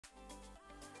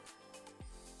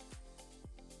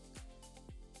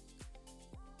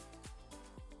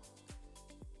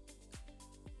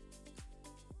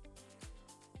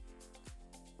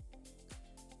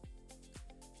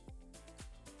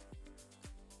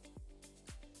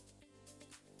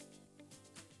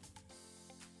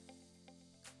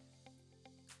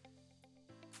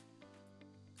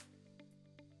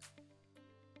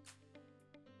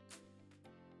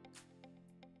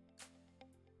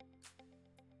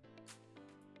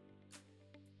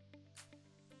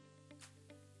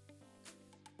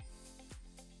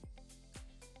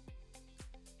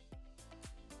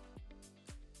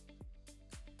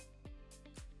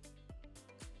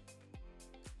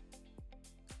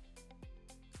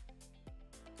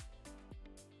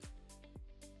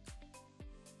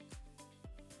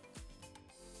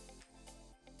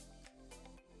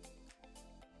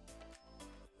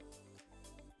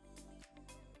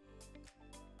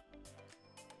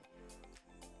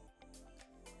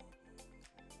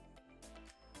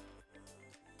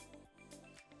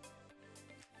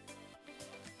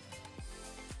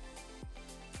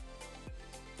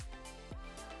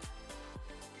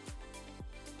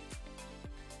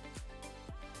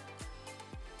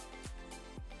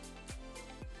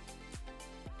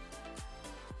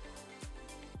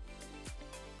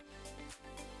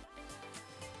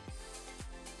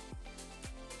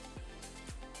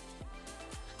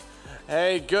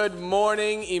Hey, good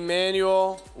morning,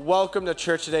 Immanuel. Welcome to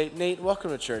church today. Nate, welcome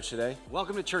to church today.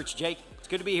 Welcome to church, Jake. It's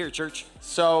good to be here, church.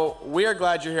 So we are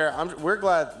glad you're here. We're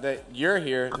glad that you're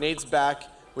here. Nate's back.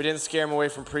 We didn't scare him away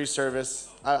from pre-service.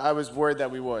 I was worried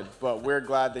that we would, but we're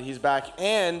glad that he's back.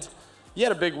 And you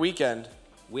had a big weekend.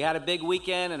 We had a big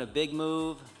weekend and a big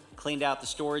move. Cleaned out the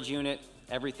storage unit.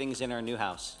 Everything's in our new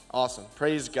house. Awesome.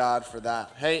 Praise God for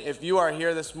that. Hey, if you are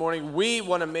here this morning, we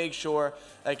want to make sure,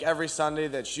 like every Sunday,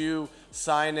 that you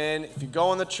sign in. If you go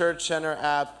on the Church Center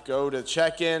app, go to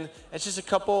check-in. It's just a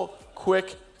couple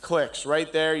quick clicks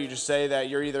right there. You just say that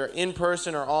you're either in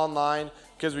person or online,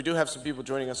 because we do have some people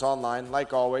joining us online.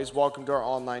 Like always, welcome to our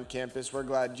online campus. We're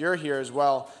glad you're here as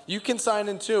well. You can sign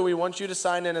in too. We want you to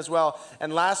sign in as well.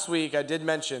 And last week, I did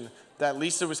mention that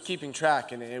Lisa was keeping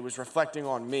track, and it was reflecting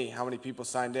on me how many people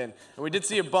signed in. And we did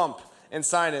see a bump in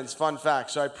sign-ins, fun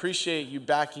fact. So I appreciate you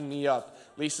backing me up.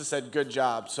 Lisa said, good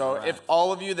job. So if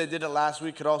all of you that did it last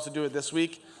week could also do it this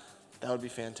week, that would be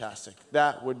fantastic.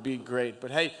 That would be great. But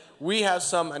hey, we have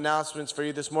some announcements for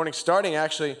you this morning, starting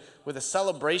actually with a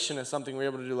celebration of something we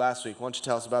were able to do last week. Why don't you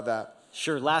tell us about that?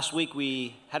 Sure. Last week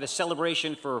we had a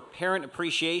celebration for Parent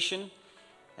Appreciation.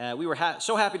 We were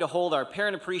so happy to hold our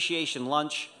Parent Appreciation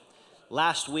lunch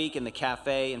last week in the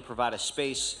cafe and provide a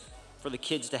space for the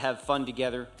kids to have fun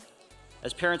together.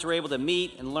 As parents were able to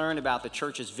meet and learn about the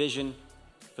church's vision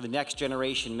for the next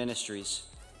generation ministries.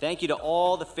 Thank you to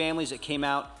all the families that came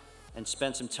out and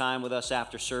spent some time with us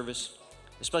after service,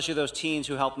 especially those teens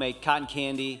who helped make cotton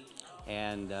candy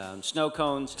and snow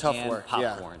cones and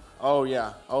popcorn.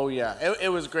 Yeah. Oh yeah. It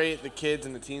was great. The kids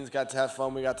and the teens got to have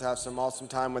fun. We got to have some awesome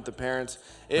time with the parents.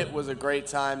 It was a great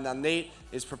time. Now Nate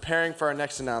is preparing for our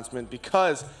next announcement,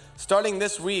 because starting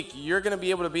this week, you're going to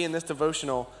be able to be in this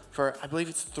devotional for, I believe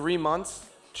it's 3 months,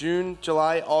 June,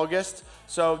 July, August.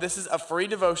 So this is a free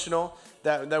devotional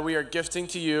that we are gifting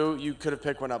to you. You could have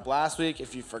picked one up last week.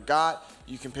 If you forgot,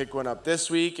 you can pick one up this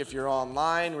week. If you're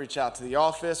online, reach out to the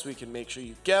office. We can make sure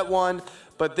you get one.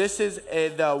 But this is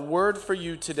the word for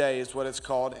you today is what it's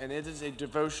called, and it is a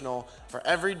devotional for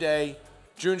every day,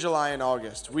 June, July, and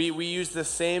August. We used the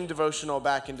same devotional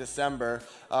back in December.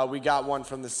 We got one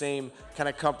from the same kind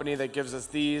of company that gives us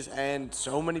these, and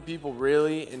so many people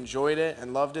really enjoyed it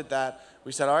and loved it that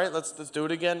we said, all right, let's do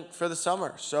it again for the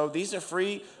summer. So these are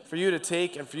free for you to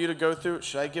take and for you to go through.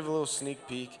 Should I give a little sneak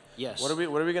peek? Yes. What are we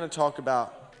going to talk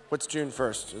about? What's June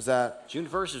 1st? Is that? June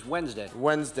 1st is Wednesday.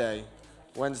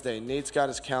 Wednesday. Nate's got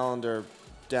his calendar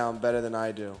down better than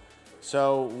I do.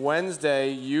 So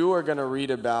Wednesday, you are going to read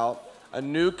about a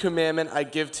new commandment I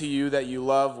give to you, that you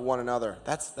love one another.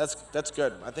 That's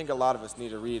good. I think a lot of us need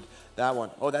to read that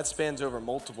one. Oh, that spans over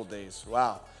multiple days.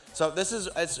 Wow. So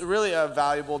it's really a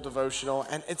valuable devotional,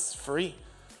 and it's free.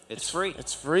 It's free.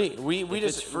 It's free. We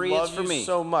just it's free, love it's for you me.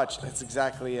 so much. That's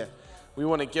exactly it. We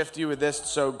want to gift you with this,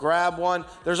 so grab one.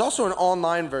 There's also an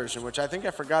online version, which I think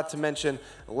I forgot to mention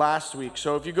last week.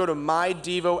 So if you go to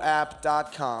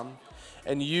mydevoapp.com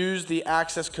and use the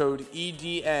access code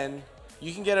EDN,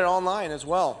 you can get it online as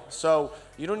well. So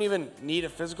you don't even need a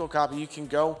physical copy. You can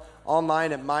go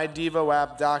online at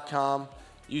mydevoapp.com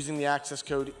using the access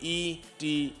code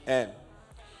EDN.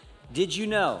 Did you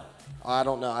know? I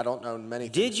don't know many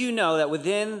things. Did you know that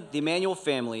within the Immanuel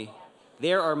family,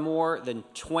 there are more than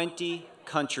 20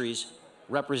 countries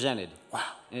represented? Wow.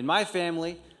 In my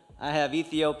family, I have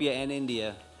Ethiopia and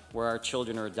India, where our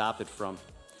children are adopted from.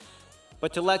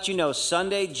 But to let you know,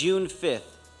 Sunday, June 5th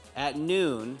at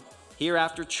noon, here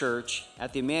after church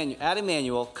at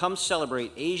Immanuel, come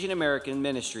celebrate Asian American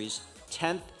Ministries'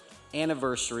 10th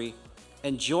anniversary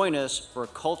and join us for a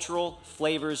cultural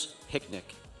flavors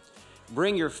picnic.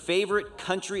 Bring your favorite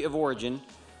country of origin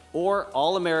or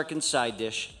all-American side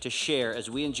dish to share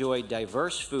as we enjoy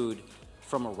diverse food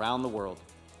from around the world.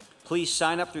 Please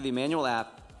sign up through the Immanuel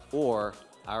app or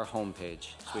our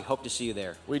homepage. So we hope to see you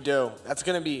there. We do. That's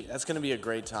gonna be a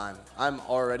great time. I'm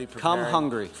already preparing. Come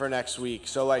hungry for next week.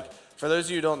 So for those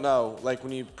of you who don't know,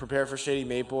 when you prepare for Shady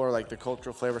Maple or the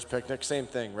Cultural Flavors Picnic, same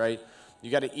thing, right? You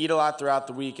got to eat a lot throughout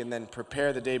the week and then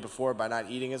prepare the day before by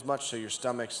not eating as much, so your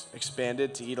stomach's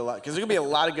expanded to eat a lot. Because there's gonna be a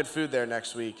lot of good food there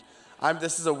next week.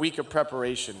 This is a week of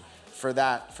preparation for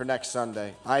that for next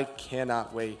Sunday. I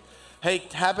cannot wait. Hey,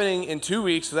 happening in 2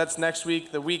 weeks, so that's next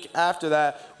week. The week after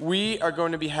that, we are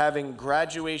going to be having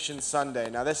Graduation Sunday.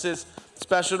 Now, this is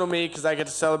special to me because I get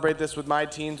to celebrate this with my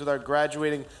teens, with our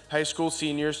graduating high school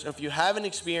seniors. If you haven't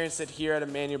experienced it here at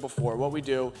Immanuel before, what we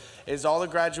do is all the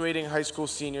graduating high school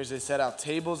seniors, they set out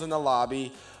tables in the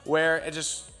lobby where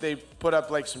they put up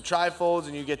like some trifolds,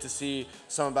 and you get to see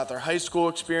some about their high school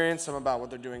experience, some about what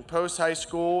they're doing post-high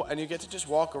school, and you get to just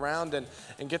walk around and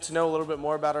get to know a little bit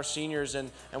more about our seniors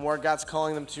and where God's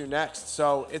calling them to next.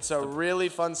 So it's a really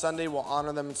fun Sunday. We'll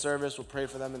honor them in service. We'll pray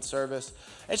for them in service.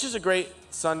 It's just a great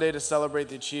Sunday to celebrate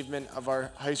the achievement of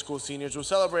our high school seniors. We'll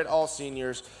celebrate all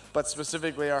seniors, but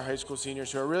specifically our high school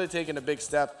seniors who are really taking a big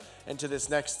step into this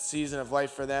next season of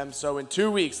life for them. So in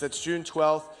 2 weeks, that's June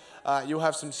 12th, you'll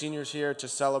have some seniors here to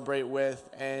celebrate with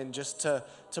and just to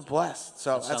bless.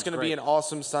 So that's going to be an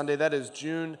awesome Sunday. That is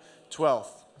June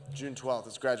 12th. June 12th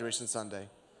is graduation Sunday.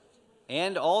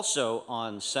 And also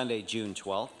on Sunday, June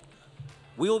 12th,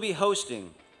 we will be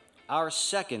hosting our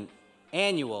second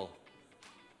annual,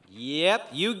 yep,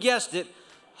 you guessed it,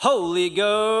 Holy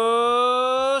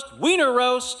Ghost Wiener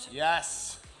Roast.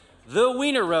 Yes. The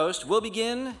Wiener Roast will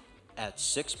begin at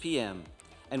 6 p.m.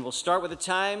 and we'll start with a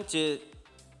time to,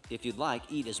 if you'd like,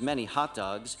 eat as many hot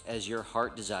dogs as your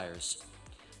heart desires.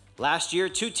 Last year,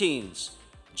 2 teens,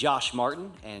 Josh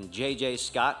Martin and J.J.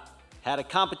 Scott, had a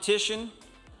competition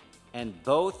and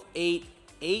both ate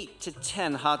 8 to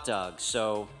 10 hot dogs.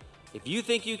 So if you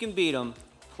think you can beat them,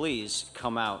 please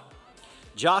come out.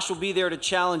 Josh will be there to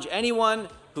challenge anyone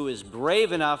who is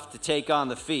brave enough to take on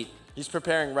the feat. He's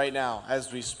preparing right now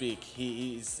as we speak.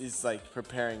 He's like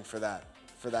preparing for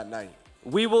that night.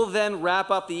 We will then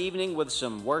wrap up the evening with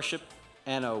some worship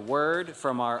and a word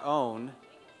from our own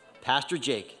Pastor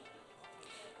Jake.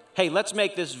 Hey, let's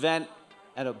make this event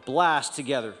and a blast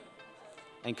together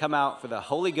and come out for the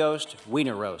Holy Ghost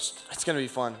Wiener Roast. It's going to be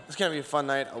fun. It's going to be a fun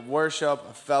night of worship,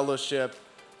 a fellowship,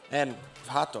 and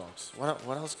hot dogs.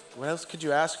 What else could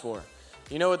you ask for?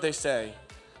 You know what they say,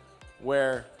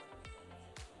 where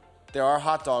there are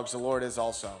hot dogs, the Lord is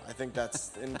also. I think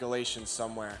that's in Galatians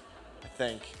somewhere. I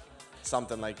think.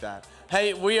 Something like that.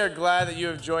 Hey, we are glad that you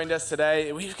have joined us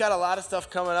today. We've got a lot of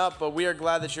stuff coming up, but we are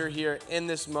glad that you're here in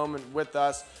this moment with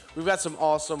us. We've got some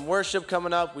awesome worship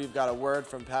coming up. We've got a word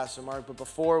from Pastor Mark. But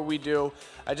before we do,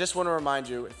 I just want to remind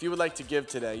you, if you would like to give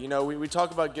today, you know, we talk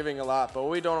about giving a lot, but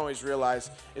what we don't always realize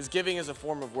is giving is a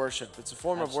form of worship. It's a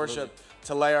form of worship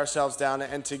to lay ourselves down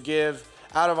and to give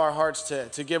out of our hearts,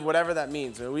 to give whatever that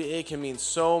means. It can mean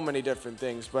so many different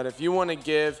things, but if you want to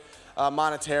give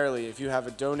monetarily, if you have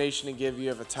a donation to give, you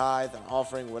have a tithe, an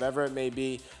offering, whatever it may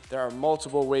be, there are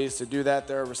multiple ways to do that.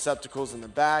 There are receptacles in the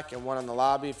back and one in the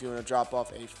lobby if you want to drop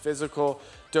off a physical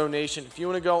donation. If you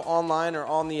want to go online or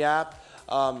on the app,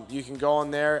 you can go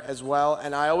on there as well.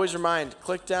 And I always remind,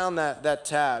 click down that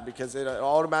tab because it'll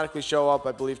automatically show up,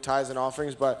 I believe, tithes and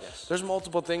offerings. But there's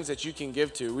multiple things that you can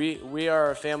give to. We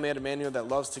are a family at Immanuel that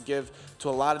loves to give to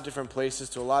a lot of different places,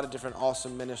 to a lot of different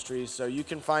awesome ministries. So you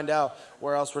can find out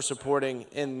where else we're supporting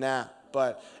in that.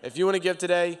 But if you want to give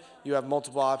today, you have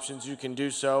multiple options. You can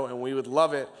do so, and we would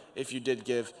love it if you did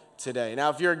give today. Now,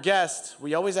 if you're a guest,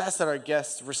 we always ask that our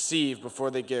guests receive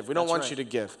before they give. We don't want you to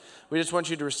give. We just want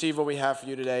you to receive what we have for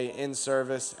you today in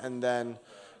service and then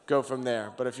go from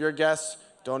there. But if you're a guest,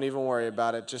 don't even worry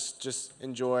about it. Just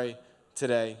enjoy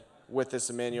today with this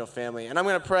Immanuel family. And I'm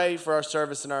going to pray for our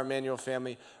service and our Immanuel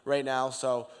family right now.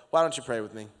 So why don't you pray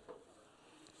with me?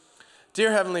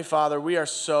 Dear Heavenly Father, we are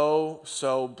so,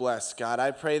 so blessed, God.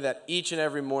 I pray that each and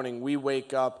every morning we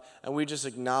wake up and we just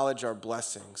acknowledge our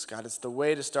blessings. God, it's the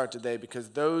way to start today because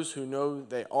those who know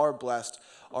they are blessed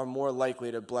are more likely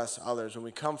to bless others. When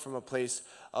we come from a place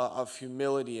of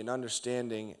humility and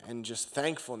understanding and just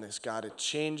thankfulness, God, it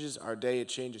changes our day. It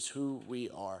changes who we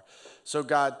are. So,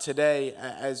 God, today,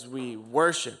 as we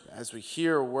worship, as we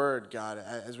hear a word, God,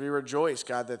 as we rejoice,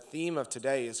 God, the theme of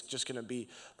today is just going to be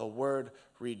the word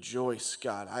rejoice,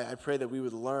 God. I pray that we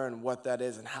would learn what that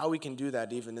is and how we can do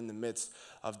that even in the midst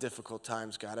of difficult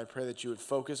times, God. I pray that you would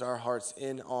focus our hearts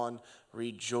in on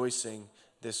rejoicing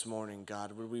this morning,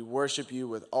 God. Would we worship you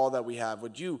with all that we have?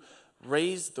 Would you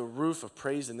raise the roof of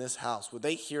praise in this house? Would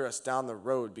they hear us down the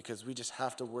road because we just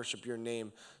have to worship your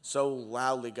name so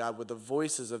loudly, God? Would the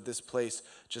voices of this place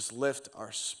just lift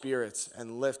our spirits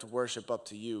and lift worship up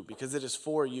to you? Because it is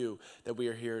for you that we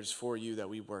are here. It is for you that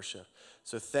we worship.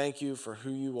 So thank you for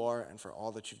who you are and for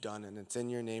all that you've done. And it's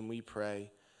in your name we pray.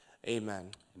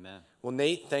 Amen. Amen. Well,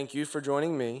 Nate, thank you for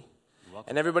joining me. You're welcome.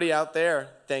 And everybody out there,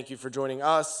 thank you for joining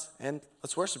us. And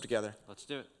let's worship together. Let's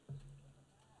do it.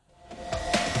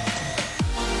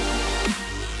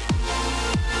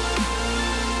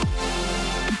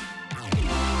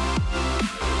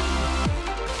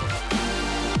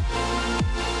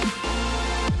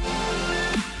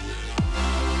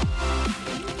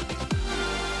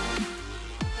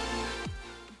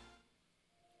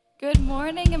 Good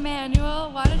morning,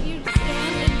 Immanuel. Why don't you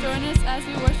stand and join us as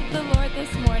we worship the Lord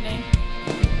this morning?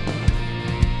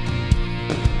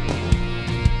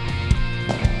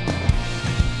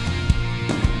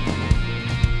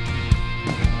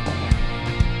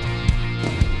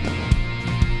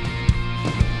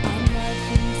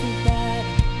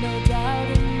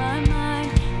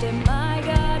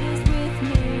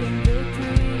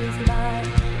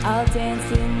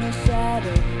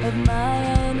 of my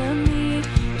enemy.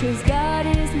 'Cause God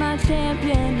is my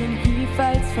champion and he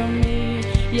fights for me.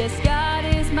 Yes, God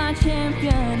is my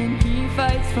champion and he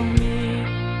fights for me.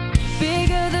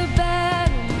 Bigger the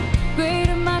battle,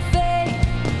 greater my faith.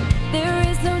 There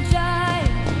is no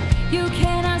giant you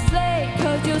cannot slay.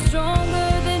 'Cause you're stronger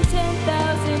than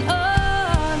 10,000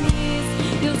 armies.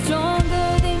 You're stronger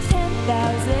than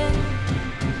 10,000.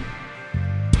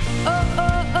 Oh,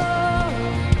 oh, oh,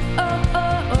 oh, oh,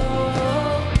 oh, oh,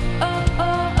 oh, oh,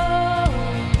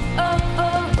 oh,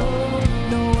 oh, oh.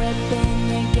 No weapon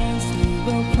against me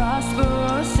will prosper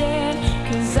or stand.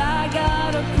 'Cause I got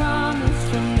a promise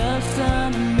from the Son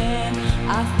of Man.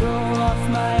 I throw off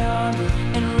my armor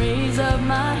and raise up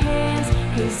my hands.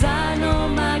 'Cause I know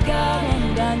my God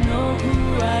and I know who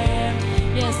I am.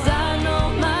 Yes, I know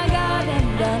my God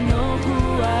and I know who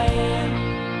I am.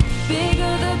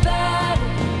 Bigger the battle,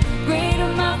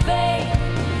 greater my faith.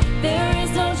 There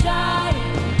is no giant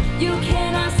you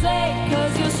cannot slay.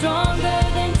 'Cause you're stronger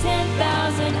than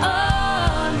 10,000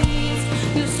 armies.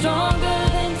 You're stronger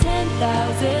than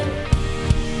 10,000.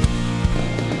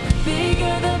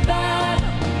 Bigger the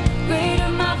battle,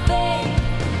 greater my faith.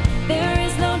 There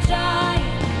is no giant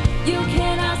you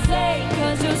cannot slay.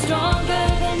 'Cause you're stronger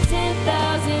than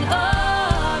 10,000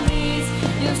 armies.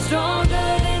 You're stronger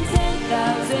than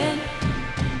 10,000.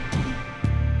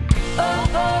 Oh,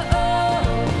 oh, oh,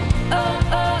 oh, oh,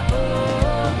 oh,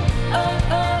 oh,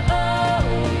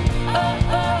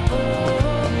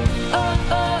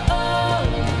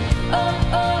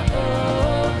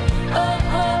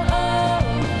 oh, oh, oh, oh, oh,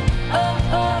 oh,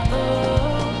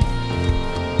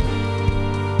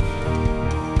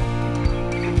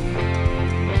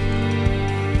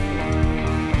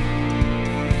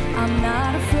 I'm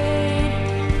not afraid,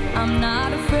 I'm not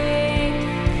afraid.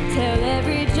 Tell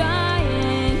every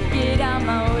giant, get out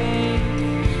my way.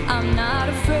 I'm not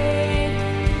afraid,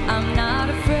 I'm not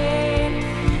afraid.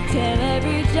 Tell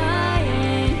every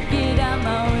giant, get out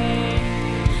my way.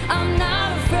 I'm not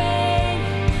afraid,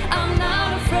 I'm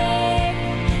not afraid.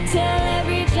 Tell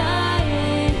every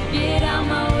giant, get out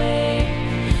my way.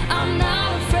 I'm not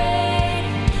afraid,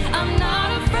 I'm not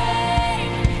afraid.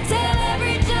 Tell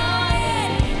every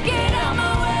giant, get out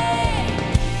my way.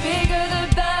 Bigger the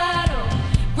battle,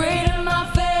 greater my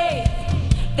faith.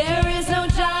 There is no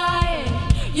giant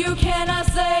you cannot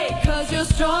slay. 'Cause you're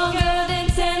stronger than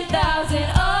 10,000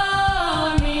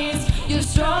 armies. You're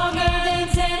stronger than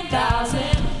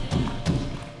 10,000.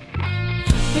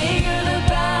 Bigger the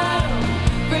battle,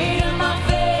 greater my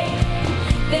faith.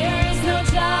 There is no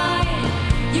giant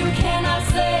you cannot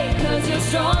slay. 'Cause you're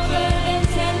stronger than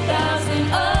 10,000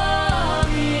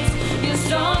 armies. You're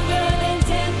stronger than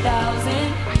 10,000.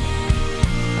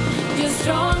 You're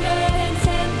stronger than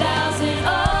 10,000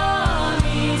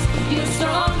 armies. You're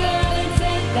stronger than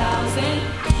 10,000.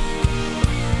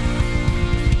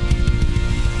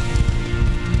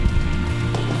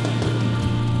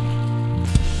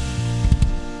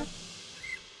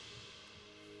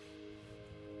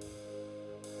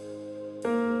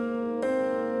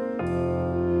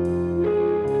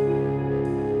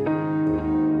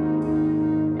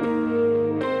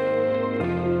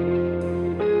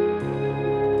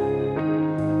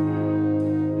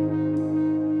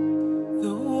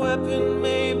 The weapon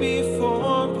may be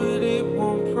formed, but it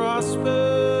won't prosper.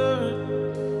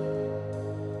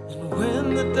 And when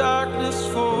the darkness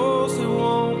falls, it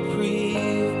won't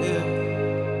prevail.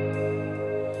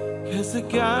 'Cause the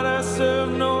God I serve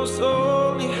knows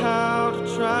only how to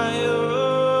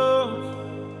triumph.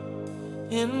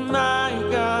 And my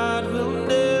God will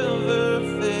never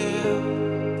fail.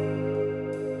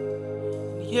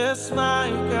 Yes, my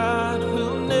God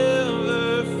will never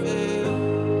fail.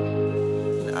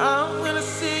 I'm gonna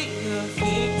see a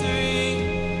victory.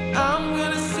 I'm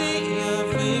gonna see a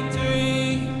victory.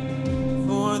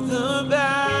 For the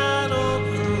battle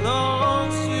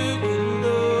belongs to you,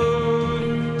 Lord.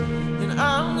 And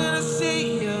I'm gonna see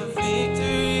a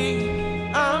victory.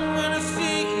 I'm gonna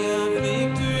see a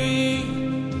victory.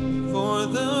 For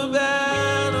the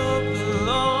battle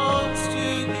belongs to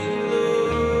you,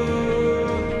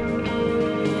 Lord.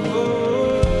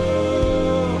 Oh.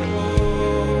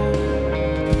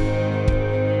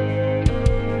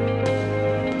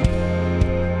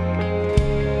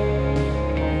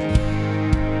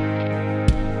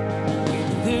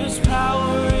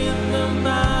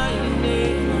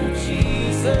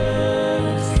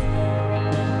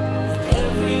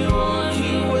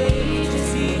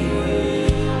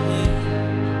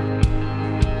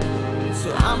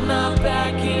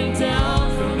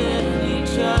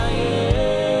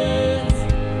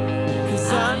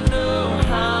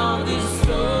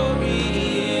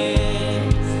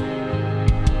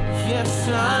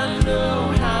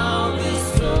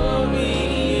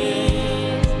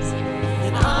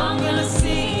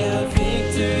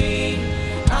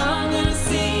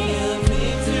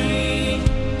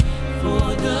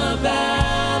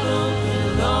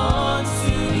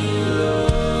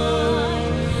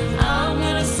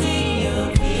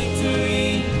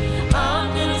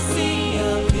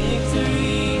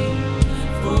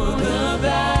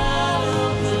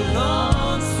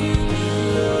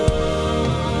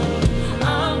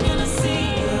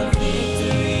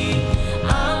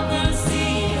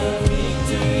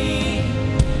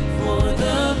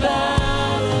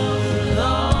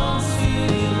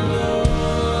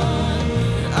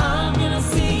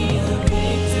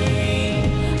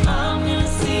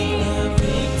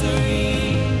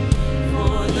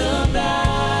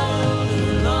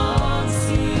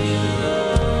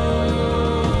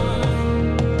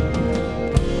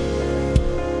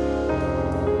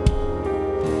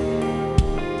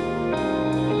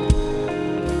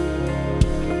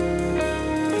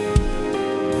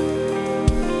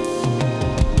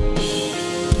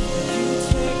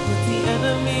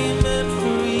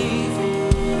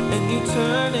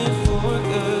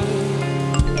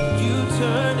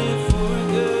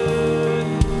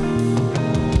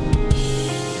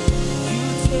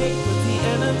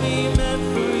 enemy meant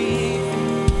for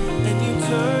evil, and you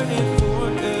turn it for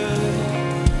good.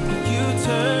 You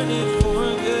turn it for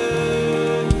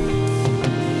good.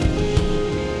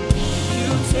 You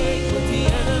take what the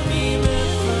enemy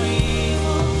meant for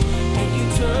evil, and you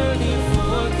turn it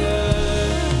for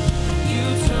good. You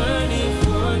turn it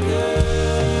for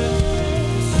good.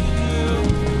 Yes, you do.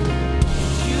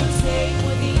 You take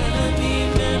what the enemy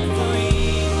meant for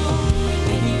evil,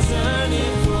 and you turn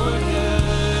it for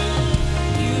good.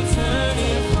 You turn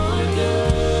it for good.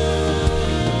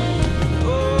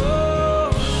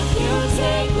 Oh, you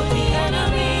take what the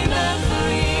enemy meant for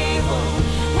evil,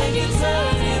 and you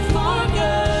turn it for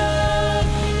good.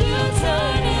 You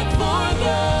turn it for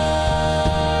good.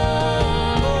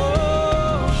 Oh,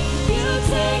 you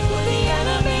take what the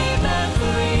enemy meant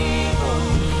for evil,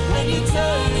 and you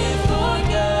turn it for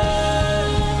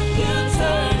good. You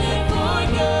turn it for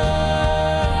good.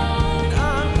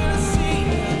 I'm gonna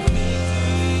see a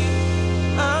victory.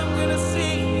 I'm gonna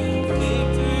see a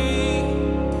victory.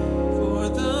 For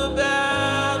the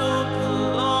battle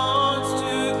belongs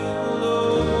to you,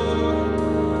 Lord.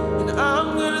 And I'm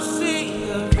gonna see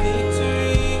a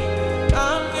victory.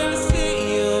 I'm gonna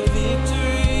see a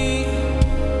victory.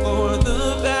 For the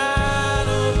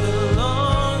battle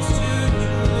belongs to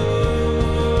you,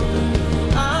 Lord.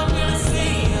 I'm gonna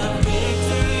see a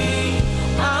victory.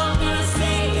 I'm gonna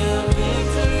see a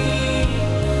victory.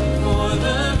 For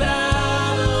the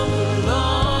battle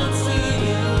belongs to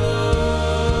you, Lord.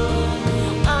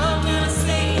 I'm gonna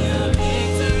see a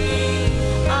victory.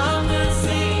 I'm gonna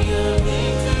see a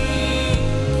victory.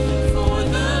 For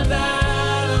the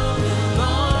battle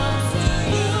belongs to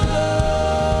you, Lord.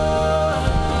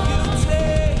 You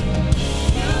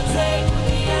take what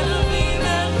the enemy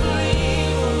meant for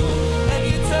evil, and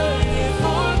you turn it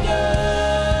for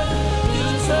good. You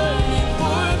turn it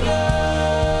for good.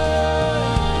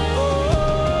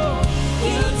 Oh,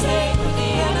 you take what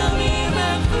the enemy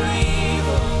meant for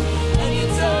evil, and you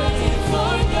turn it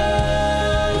for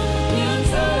good. You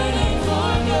turn it for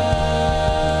good.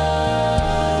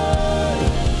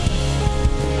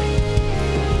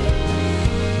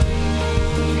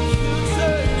 You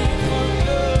turn it for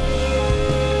good.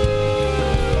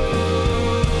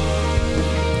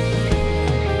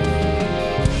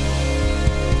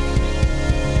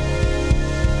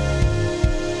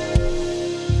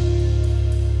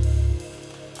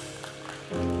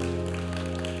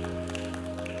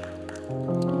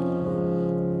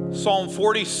 Psalm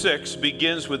 46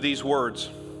 begins with these words: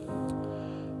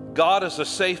 God is a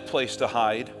safe place to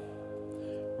hide,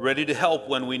 ready to help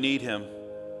when we need him.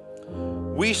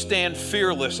 We stand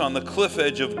fearless on the cliff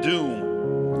edge of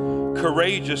doom,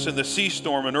 courageous in the sea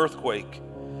storm and earthquake,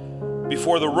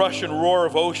 before the rush and roar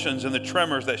of oceans and the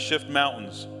tremors that shift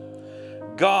mountains.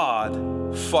 God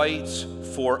fights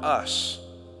for us.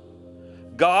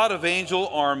 God of angel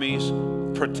armies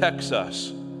protects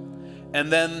us.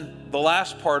 And then the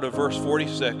last part of verse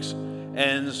 46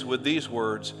 ends with these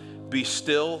words: be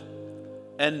still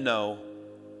and know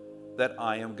that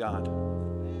I am God.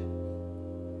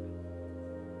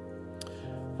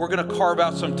 We're going to carve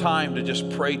out some time to just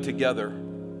pray together.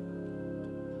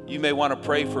 You may want to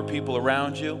pray for people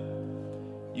around you.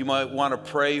 You might want to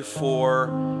pray for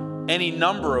any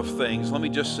number of things. Let me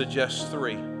just suggest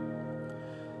three.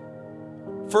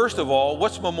 First of all,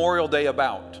 what's Memorial Day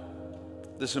about?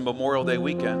 This is Memorial Day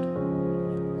weekend.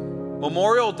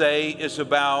 Memorial Day is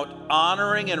about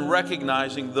honoring and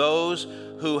recognizing those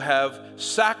who have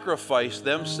sacrificed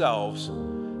themselves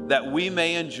that we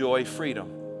may enjoy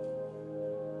freedom.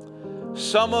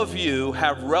 Some of you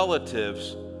have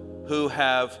relatives who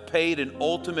have paid an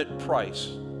ultimate price,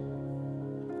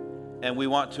 and we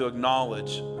want to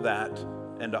acknowledge that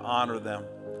and to honor them.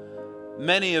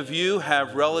 Many of you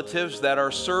have relatives that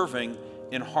are serving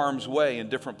in harm's way in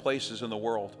different places in the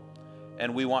world,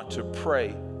 and we want to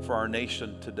pray for our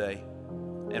nation today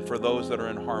and for those that are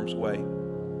in harm's way.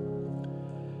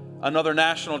 Another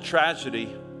national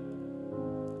tragedy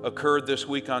occurred this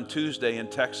week on Tuesday in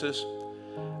Texas.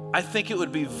 I think it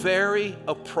would be very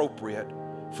appropriate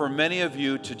for many of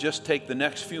you to just take the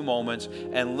next few moments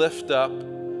and lift up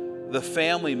the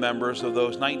family members of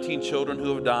those 19 children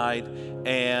who have died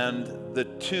and the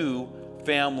 2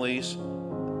 families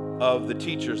of the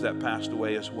teachers that passed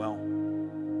away as well.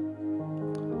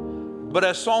 But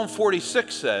as Psalm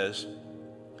 46 says,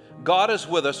 God is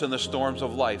with us in the storms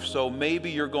of life. So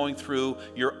maybe you're going through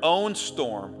your own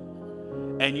storm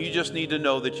and you just need to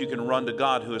know that you can run to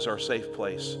God, who is our safe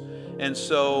place. And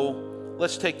so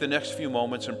let's take the next few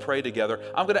moments and pray together.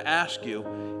 I'm going to ask you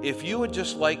if you would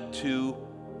just like to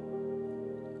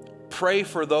pray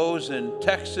for those in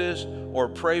Texas, or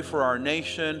pray for our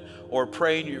nation, or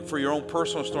pray for your own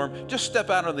personal storm, just step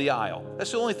out on the aisle.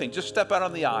 That's the only thing. Just step out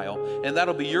on the aisle, and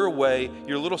that'll be your way,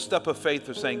 your little step of faith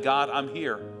of saying, God, I'm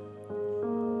here.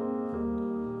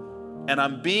 And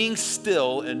I'm being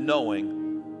still and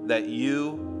knowing that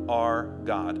you are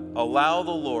God. Allow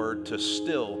the Lord to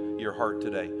still your heart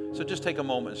today. So just take a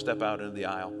moment and step out into the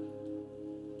aisle.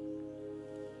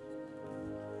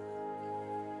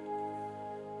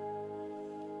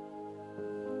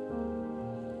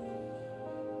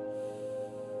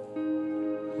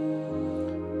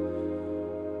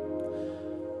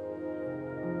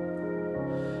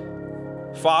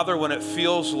 Father, when it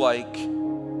feels like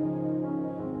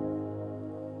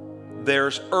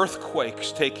there's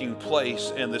earthquakes taking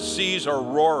place and the seas are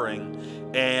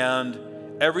roaring and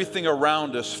everything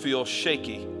around us feels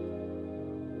shaky,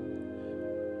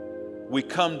 we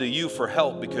come to you for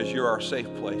help because you're our safe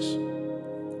place.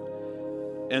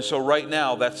 And so right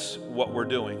now, that's what we're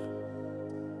doing.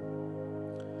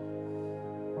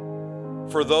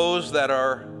 For those that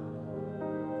are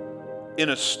in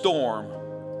a storm,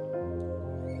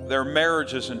 their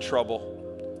marriage is in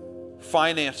trouble,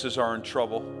 finances are in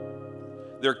trouble,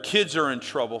 their kids are in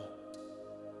trouble,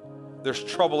 there's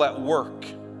trouble at work.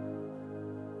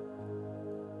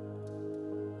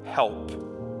 Help.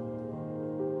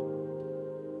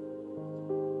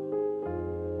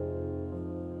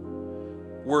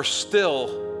 We're still,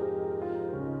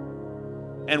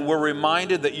 and we're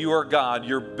reminded that you are God.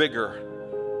 You're bigger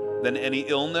than any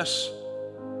illness,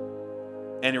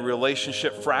 any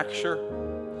relationship fracture.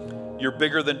 You're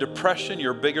bigger than depression.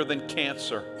 You're bigger than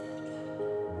cancer.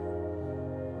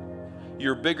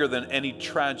 You're bigger than any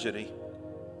tragedy.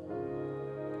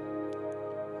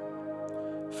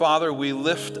 Father, we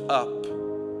lift up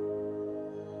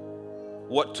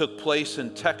what took place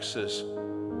in Texas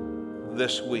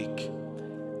this week.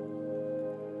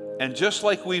 And just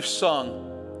like we've sung,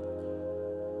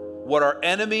 what our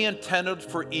enemy intended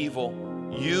for evil,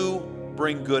 you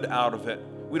bring good out of it.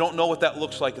 We don't know what that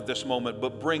looks like at this moment,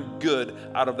 but bring good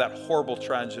out of that horrible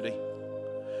tragedy.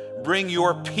 Bring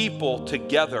your people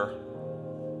together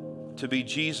to be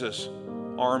Jesus'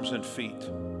 arms and feet.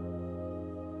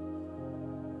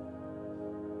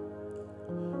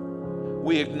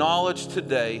 We acknowledge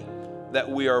today that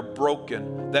we are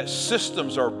broken, that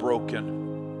systems are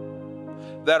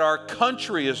broken, that our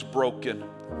country is broken,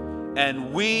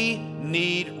 and we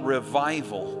need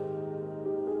revival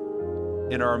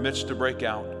in our midst to break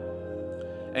out.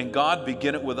 And God,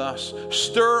 begin it with us.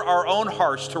 Stir our own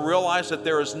hearts to realize that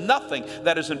there is nothing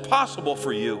that is impossible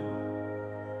for you.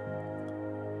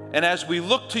 And as we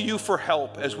look to you for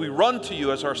help, as we run to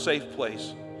you as our safe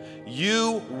place,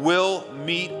 you will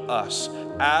meet us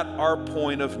at our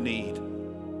point of need,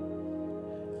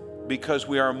 because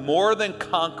we are more than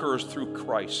conquerors through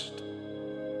Christ.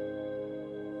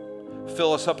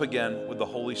 Fill us up again with the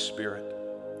Holy Spirit.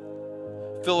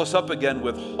 Fill us up again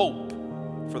with hope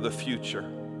for the future.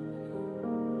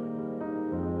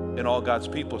 And all God's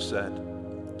people said,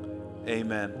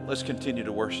 amen. Let's continue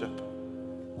to worship.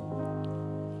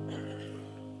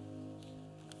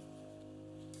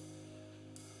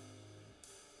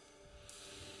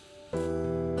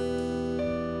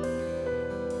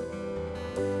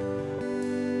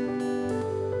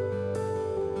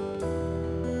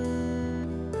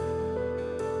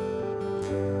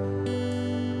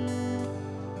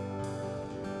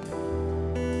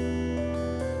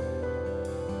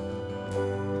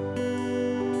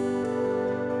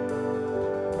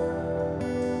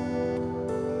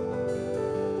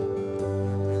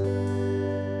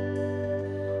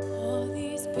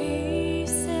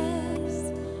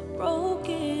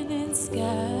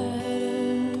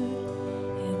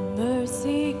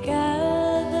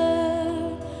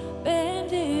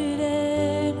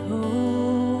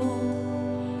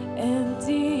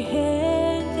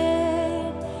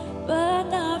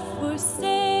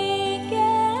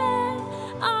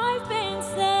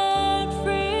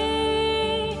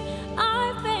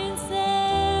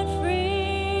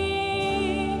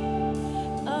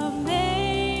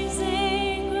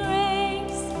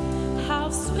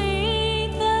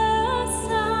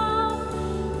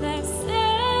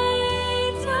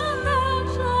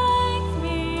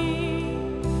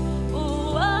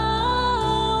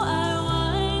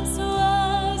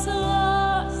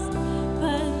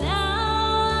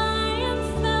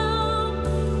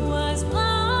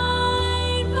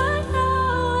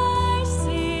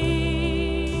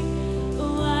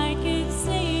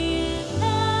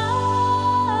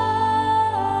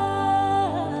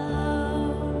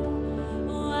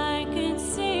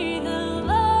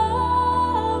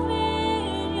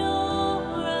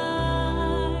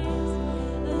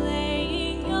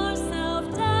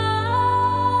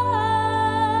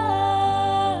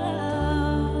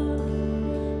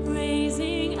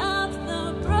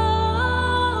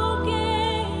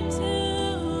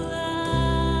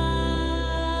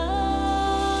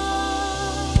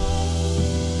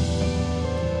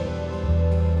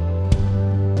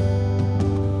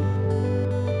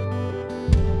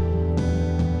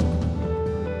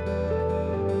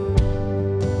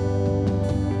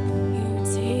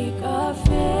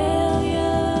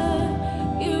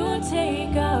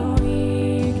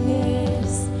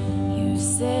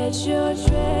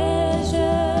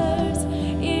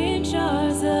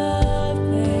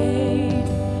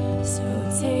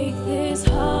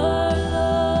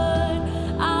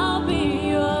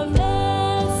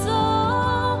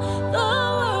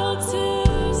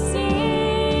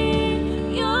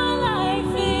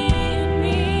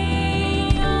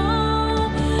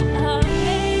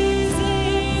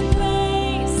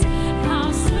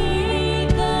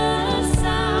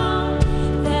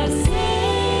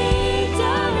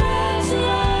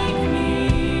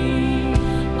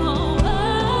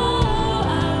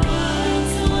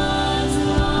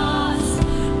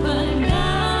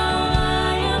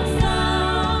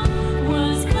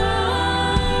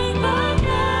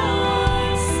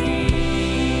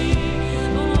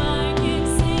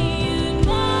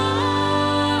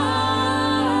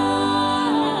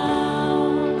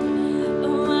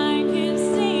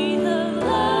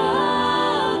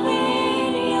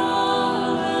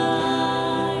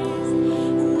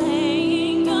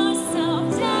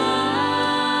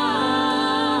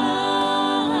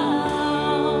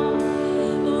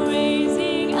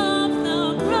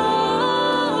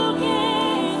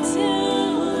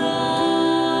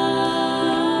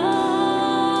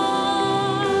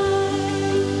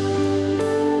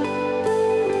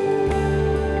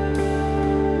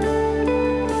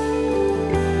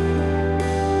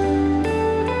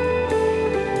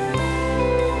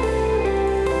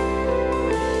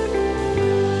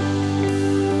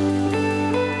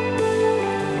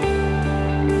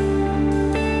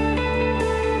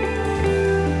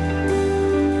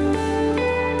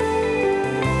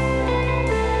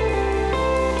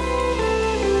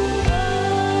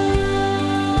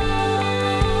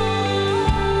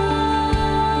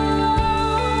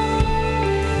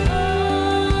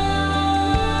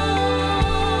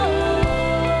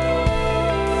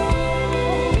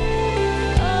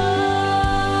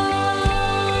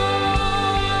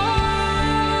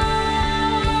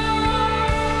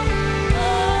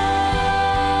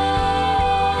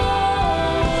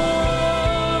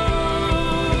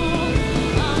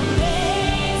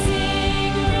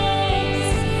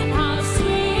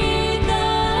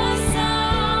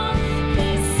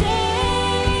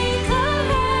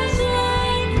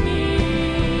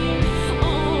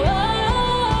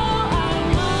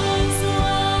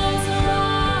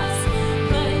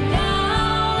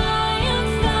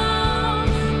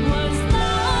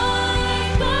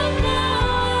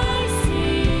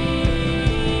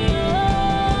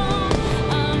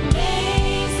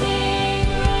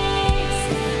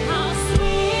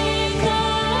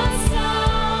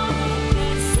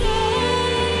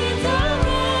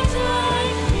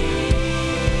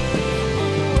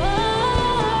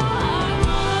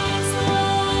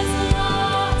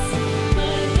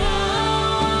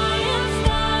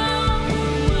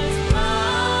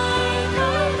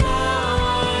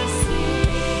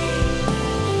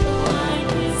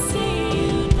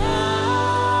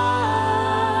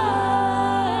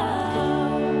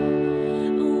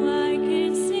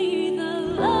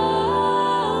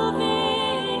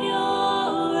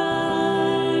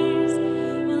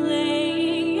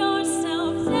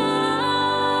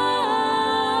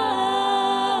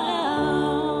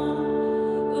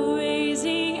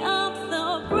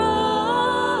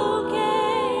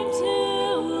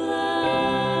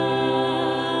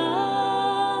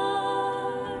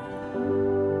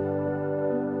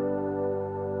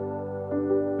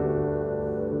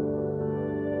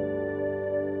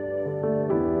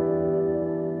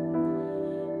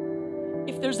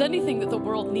 if there's anything that the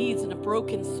world needs in a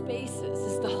broken spaces,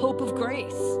 is the hope of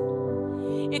grace.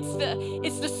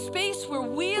 It's the space where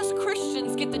we as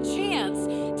Christians get the chance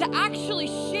to actually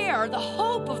share the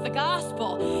hope of the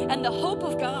gospel and the hope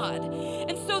of God.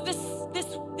 And so this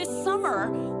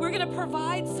summer, we're going to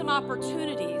provide some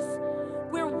opportunities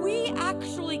where we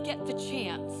actually get the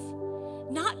chance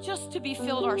not just to be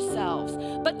filled ourselves,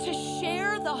 but to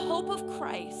share the hope of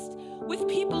Christ with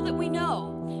people that we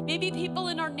know. Maybe people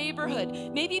in our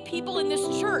neighborhood, maybe people in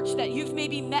this church that you've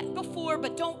maybe met before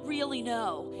but don't really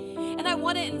know. And I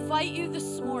want to invite you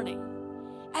this morning,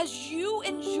 as you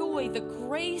enjoy the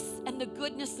grace and the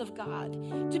goodness of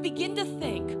God, to begin to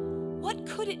think, what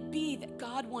could it be that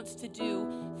God wants to do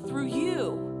through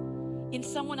you in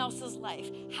someone else's life?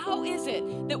 How is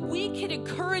it that we can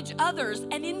encourage others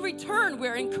and in return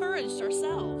we're encouraged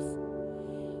ourselves?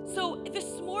 So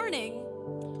this morning,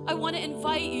 I want to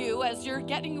invite you, as you're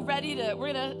getting ready to,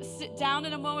 we're going to sit down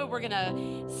in a moment. We're going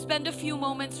to spend a few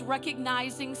moments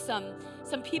recognizing some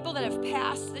people that have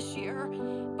passed this year.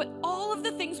 But all of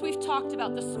the things we've talked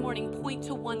about this morning point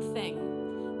to one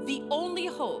thing. The only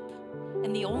hope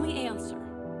and the only answer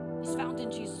is found in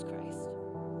Jesus Christ.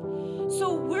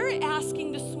 So we're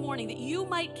asking this morning that you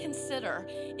might consider,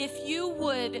 if you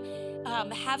would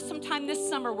have some time this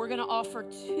summer, we're going to offer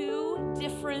 2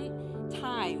 different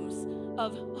times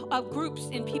of groups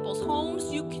in people's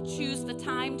homes. You could choose the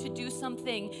time to do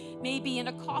something maybe in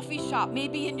a coffee shop,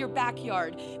 maybe in your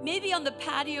backyard, maybe on the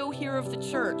patio here of the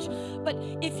church. But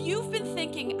if you've been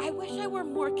thinking, I wish I were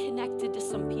more connected to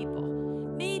some people,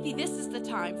 maybe this is the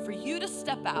time for you to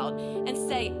step out and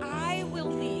say, I will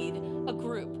lead a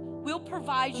group. We'll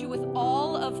provide you with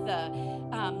all of the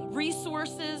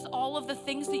resources, all of the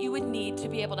things that you would need to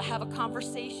be able to have a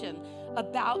conversation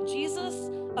about Jesus,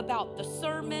 about the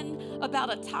sermon,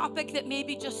 about a topic that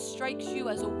maybe just strikes you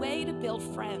as a way to build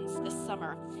friends this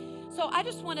summer. So I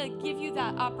just want to give you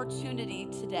that opportunity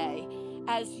today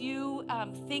as you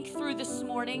think through this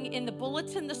morning. In the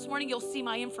bulletin this morning, you'll see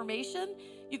my information.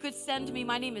 You could send me,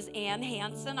 my name is Ann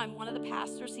Hansen. I'm one of the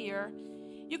pastors here.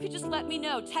 You could just let me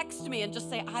know, text me and just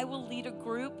say, I will lead a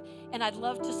group and I'd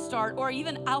love to start, or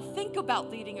even I'll think about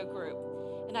leading a group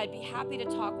and I'd be happy to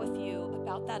talk with you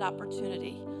about that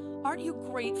opportunity. Aren't you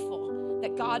grateful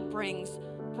that God brings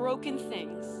broken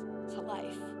things to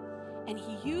life and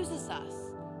he uses us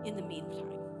in the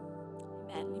meantime?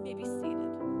 Amen. You may be seated.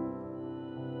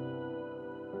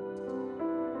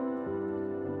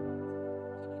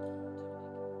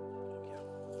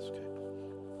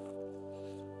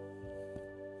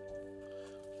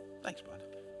 Thanks, bud.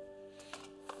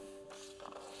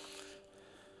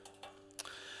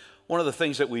 One of the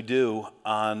things that we do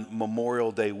on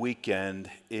Memorial Day weekend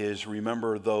is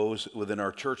remember those within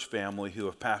our church family who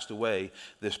have passed away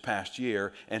this past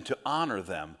year and to honor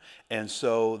them. And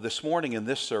so this morning in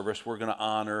this service, we're going to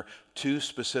honor 2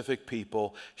 specific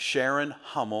people, Sharon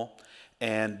Hummel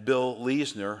and Bill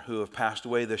Leesner, who have passed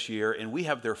away this year, and we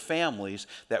have their families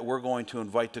that we're going to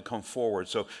invite to come forward.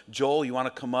 So Joel, you want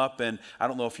to come up, and I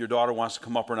don't know if your daughter wants to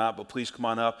come up or not, but please come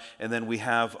on up. And then we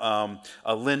have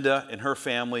Linda and her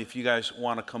family, if you guys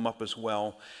want to come up as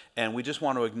well, and we just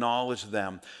want to acknowledge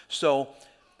them. So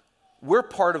we're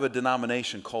part of a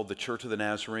denomination called the Church of the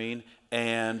Nazarene,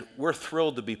 and we're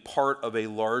thrilled to be part of a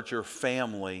larger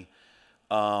family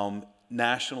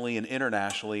nationally and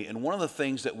internationally. And one of the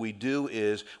things that we do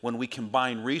is when we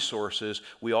combine resources,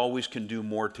 we always can do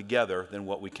more together than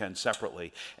what we can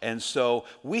separately. And so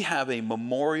we have a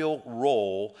memorial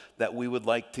roll that we would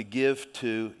like to give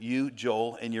to you,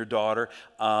 Joel, and your daughter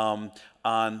on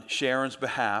Sharon's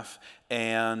behalf.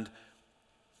 And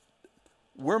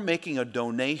we're making a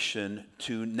donation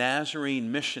to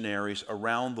Nazarene missionaries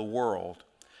around the world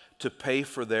to pay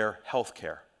for their health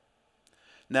care.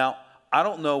 Now, I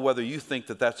don't know whether you think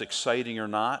that that's exciting or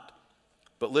not,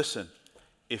 but listen,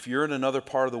 if you're in another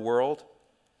part of the world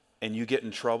and you get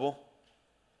in trouble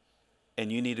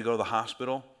and you need to go to the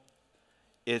hospital,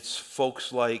 it's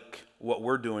folks like what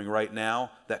we're doing right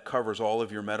now that covers all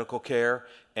of your medical care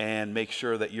and make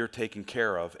sure that you're taken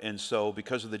care of. And so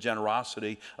because of the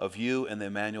generosity of you and the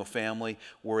Immanuel family,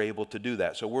 we're able to do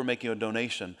that. So we're making a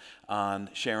donation on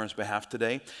Sharon's behalf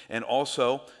today. And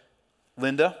also,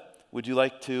 Linda, would you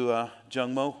like to,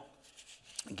 Jungmo,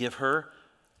 give her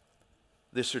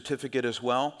this certificate as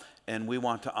well? And we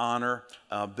want to honor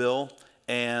Bill.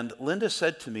 And Linda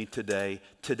said to me today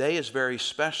is very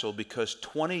special because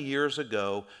 20 years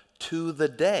ago to the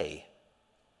day,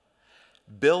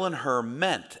 Bill and her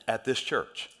met at this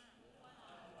church.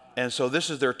 And so this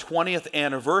is their 20th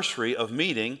anniversary of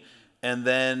meeting. And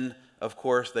then of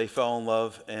course, they fell in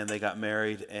love and they got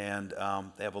married, and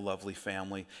they have a lovely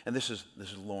family. And this is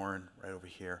Lauren right over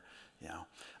here.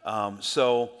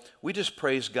 So we just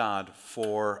praise God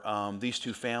for these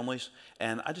two families,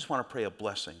 and I just want to pray a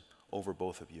blessing over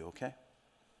both of you, okay?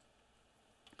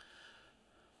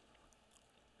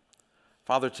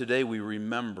 Father, today we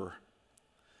remember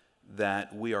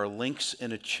that we are links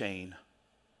in a chain.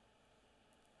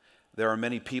 There are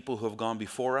many people who have gone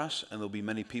before us, and there will be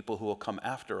many people who will come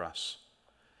after us.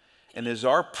 And it is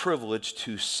our privilege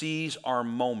to seize our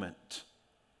moment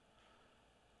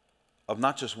of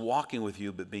not just walking with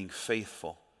you, but being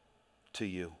faithful to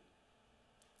you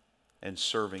and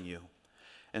serving you.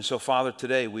 And so, Father,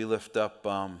 today we lift up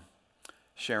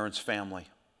Sharon's family.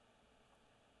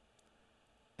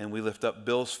 And we lift up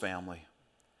Bill's family.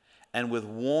 And with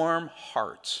warm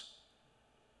hearts,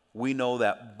 we know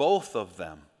that both of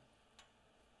them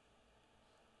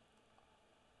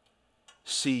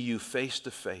see you face to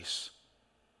face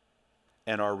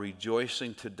and are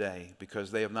rejoicing today because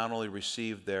they have not only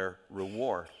received their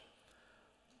reward,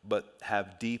 but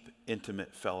have deep,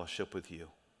 intimate fellowship with you.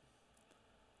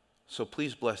 So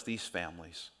please bless these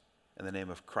families. In the name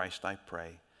of Christ I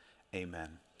pray,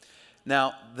 amen.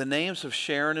 Now, the names of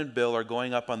Sharon and Bill are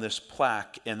going up on this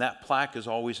plaque, and that plaque is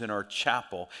always in our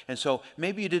chapel. And so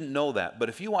maybe you didn't know that, but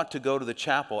if you want to go to the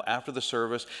chapel after the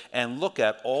service and look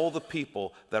at all the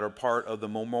people that are part of the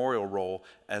memorial roll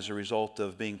as a result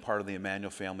of being part of the Immanuel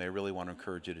family, I really want to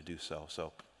encourage you to do so.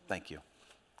 So thank you.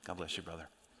 God bless you, brother.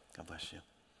 God bless you.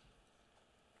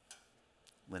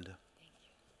 Linda. Thank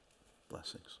you.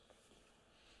 Blessings.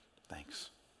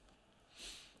 Thanks.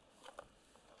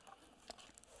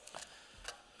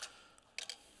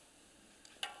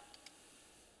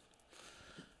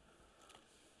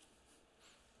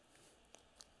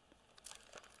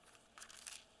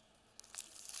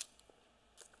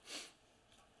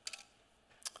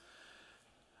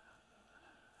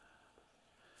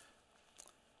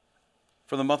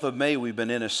 For the month of May, we've been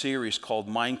in a series called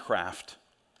Mindcraft,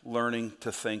 Learning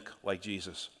to Think Like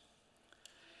Jesus.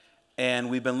 And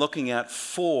we've been looking at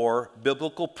 4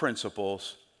 biblical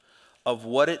principles of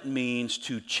what it means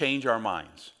to change our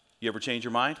minds. You ever change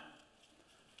your mind?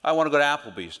 I want to go to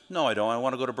Applebee's. No, I don't. I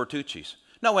want to go to Bertucci's.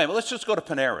 No, wait a minute. Let's just go to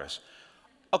Panera's.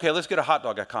 Okay, let's get a hot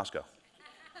dog at Costco.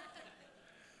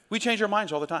 We change our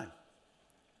minds all the time.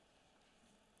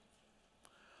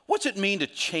 What's it mean to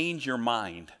change your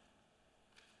mind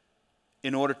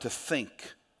in order to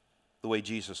think the way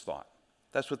Jesus thought?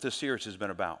 That's what this series has been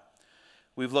about.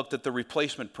 We've looked at the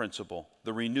replacement principle,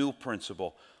 the renew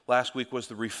principle. Last week was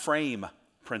the reframe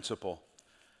principle.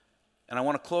 And I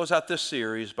want to close out this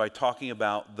series by talking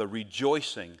about the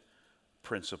rejoicing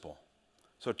principle.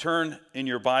 So turn in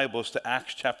your Bibles to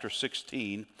Acts chapter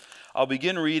 16. I'll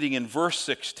begin reading in verse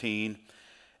 16,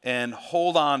 and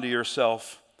hold on to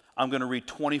yourself. I'm going to read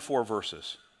 24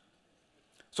 verses.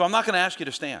 So I'm not going to ask you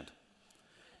to stand,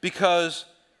 because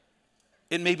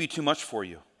it may be too much for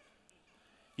you.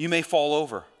 You may fall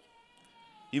over.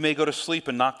 You may go to sleep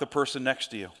and knock the person next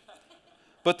to you.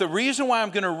 But the reason why I'm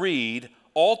going to read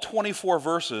all 24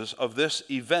 verses of this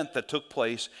event that took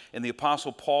place in the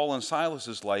Apostle Paul and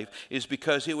Silas's life is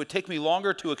because it would take me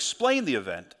longer to explain the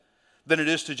event than it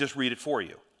is to just read it for you.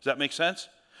 Does that make sense?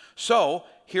 So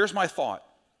here's my thought.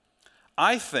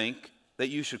 I think that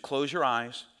you should close your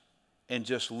eyes and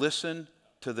just listen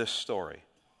to this story,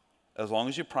 as long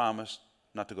as you promise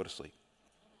not to go to sleep.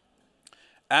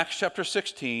 Acts chapter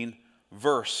 16,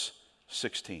 verse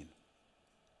 16.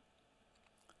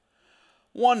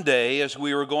 One day, as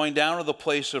we were going down to the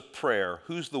place of prayer,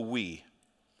 who's the we?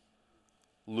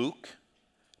 Luke,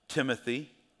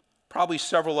 Timothy, probably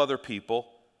several other people,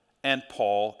 and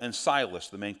Paul and Silas,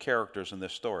 the main characters in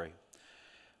this story.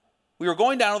 We were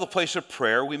going down to the place of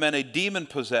prayer. We met a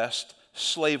demon-possessed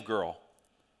slave girl.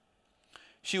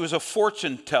 She was a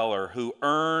fortune teller who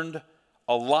earned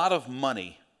a lot of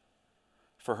money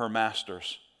for her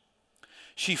masters.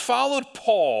 She followed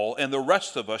Paul and the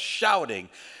rest of us, shouting,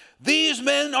 "These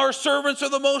men are servants of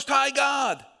the Most High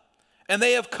God, and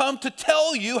they have come to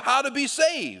tell you how to be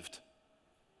saved."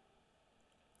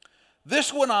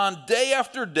 This went on day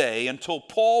after day until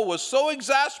Paul was so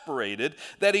exasperated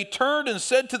that he turned and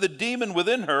said to the demon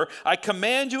within her, "I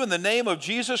command you in the name of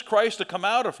Jesus Christ to come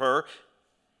out of her."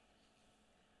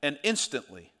 And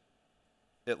instantly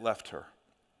it left her.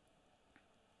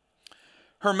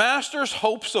 Her master's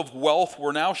hopes of wealth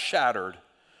were now shattered,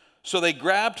 so they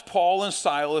grabbed Paul and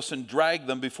Silas and dragged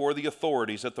them before the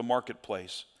authorities at the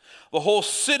marketplace. "The whole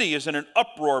city is in an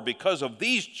uproar because of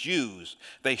these Jews,"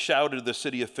 they shouted to the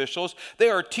city officials.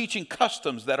 "They are teaching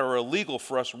customs that are illegal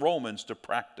for us Romans to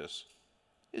practice."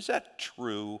 "Is that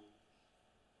true?"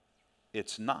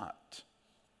 it's not.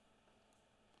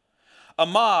 A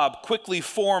mob quickly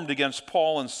formed against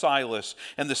Paul and Silas,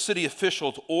 and the city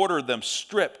officials ordered them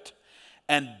stripped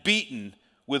and beaten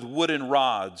with wooden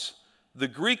rods. The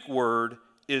Greek word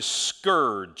is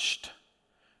scourged.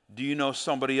 Do you know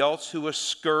somebody else who was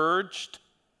scourged?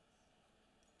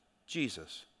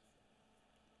 Jesus.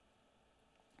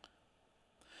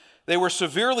 They were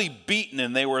severely beaten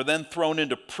and they were then thrown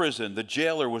into prison. The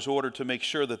jailer was ordered to make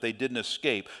sure that they didn't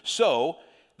escape. So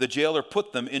the jailer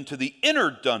put them into the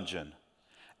inner dungeon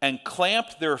and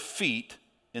clamped their feet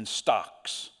in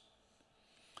stocks.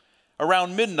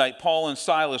 Around midnight, Paul and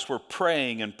Silas were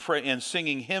praying and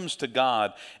singing hymns to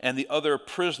God, and the other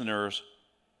prisoners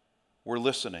were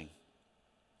listening.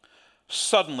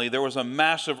 Suddenly, there was a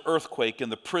massive earthquake,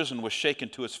 and the prison was shaken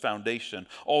to its foundation.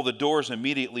 All the doors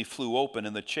immediately flew open,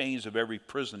 and the chains of every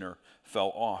prisoner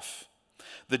fell off.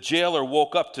 The jailer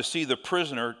woke up to see the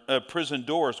prison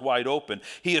doors wide open.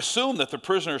 He assumed that the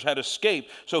prisoners had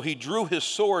escaped, so he drew his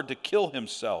sword to kill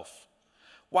himself.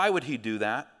 Why would he do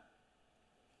that?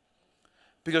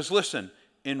 Because listen,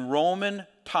 in Roman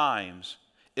times,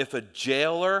 if a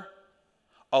jailer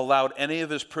allowed any of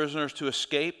his prisoners to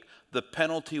escape, the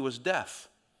penalty was death.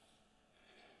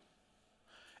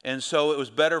 And so it was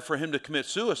better for him to commit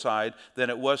suicide than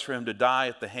it was for him to die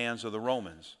at the hands of the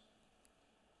Romans.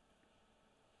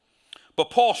 But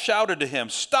Paul shouted to him,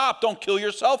 "Stop, don't kill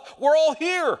yourself, we're all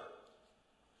here."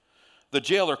 The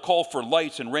jailer called for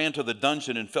lights and ran to the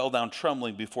dungeon and fell down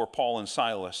trembling before Paul and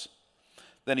Silas.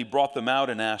 Then he brought them out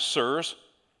and asked, "Sirs,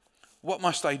 what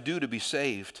must I do to be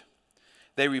saved?"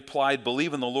 They replied,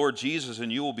 "Believe in the Lord Jesus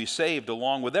and you will be saved,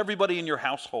 along with everybody in your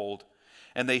household."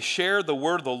 And they shared the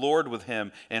word of the Lord with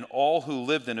him and all who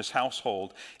lived in his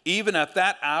household. Even at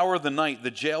that hour of the night,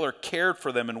 the jailer cared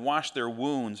for them and washed their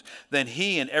wounds. Then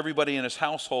he and everybody in his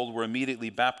household were immediately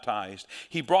baptized.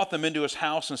 He brought them into his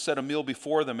house and set a meal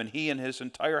before them, and he and his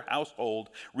entire household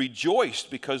rejoiced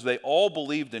because they all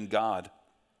believed in God.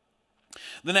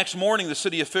 The next morning, the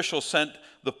city officials sent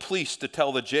the police to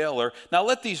tell the jailer, "Now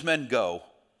let these men go."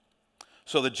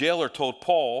 So the jailer told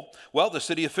Paul, "Well, the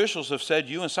city officials have said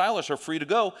you and Silas are free to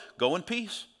go. Go in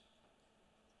peace."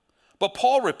 But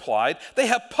Paul replied, "They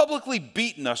have publicly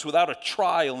beaten us without a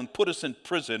trial and put us in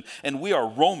prison, and we are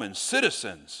Roman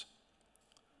citizens.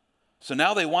 So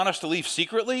now they want us to leave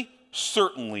secretly?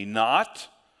 Certainly not.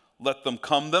 Let them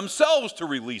come themselves to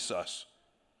release us."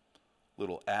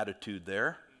 Little attitude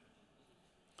there.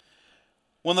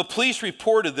 When the police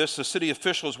reported this, the city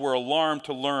officials were alarmed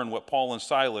to learn that Paul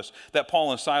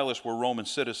and Silas were Roman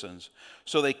citizens.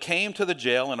 So they came to the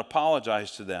jail and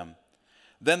apologized to them.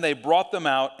 Then they brought them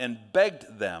out and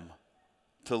begged them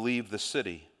to leave the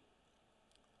city.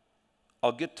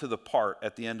 I'll get to the part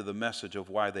at the end of the message of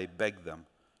why they begged them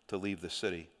to leave the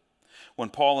city. When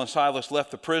Paul and Silas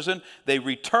left the prison, they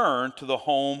returned to the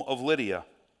home of Lydia.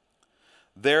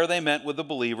 There they met with the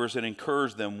believers and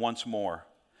encouraged them once more.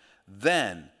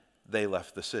 Then they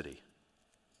left the city.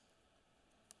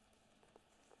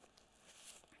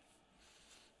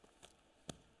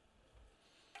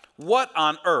 What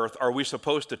on earth are we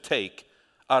supposed to take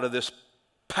out of this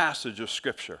passage of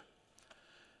Scripture?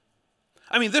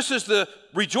 I mean, this is the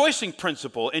rejoicing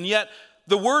principle, and yet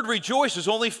the word rejoice is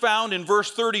only found in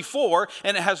verse 34,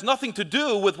 and it has nothing to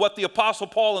do with what the Apostle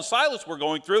Paul and Silas were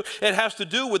going through. It has to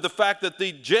do with the fact that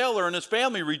the jailer and his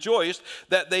family rejoiced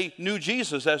that they knew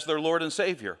Jesus as their Lord and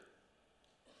Savior.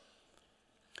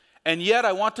 And yet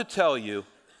I want to tell you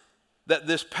that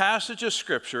this passage of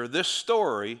Scripture, this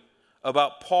story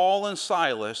about Paul and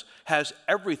Silas, has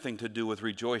everything to do with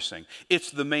rejoicing. It's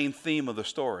the main theme of the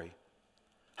story.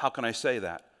 How can I say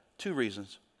that? 2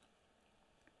 reasons.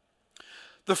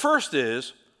 The first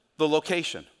is the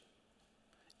location.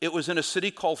 It was in a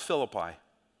city called Philippi.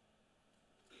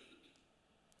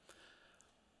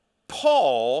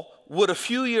 Paul would a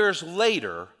few years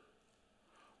later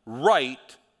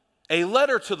write a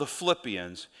letter to the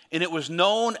Philippians, and it was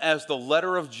known as the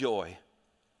letter of joy.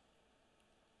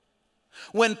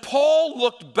 When Paul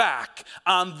looked back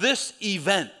on this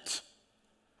event,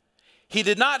 he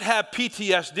did not have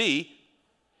PTSD,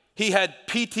 he had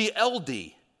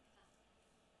PTLD.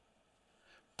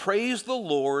 Praise the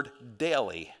Lord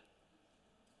daily.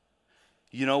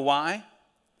 You know why?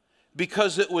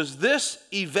 Because it was this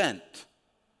event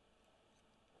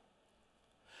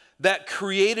that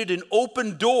created an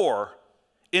open door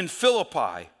in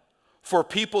Philippi for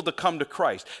people to come to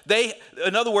Christ.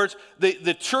 In other words,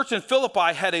 the church in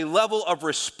Philippi had a level of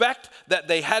respect that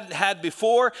they hadn't had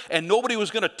before, and nobody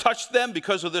was going to touch them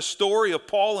because of this story of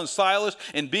Paul and Silas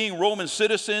and being Roman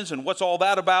citizens and what's all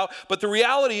that about. But the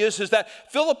reality is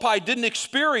that Philippi didn't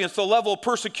experience the level of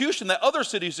persecution that other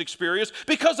cities experienced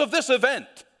because of this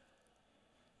event.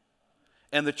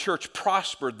 And the church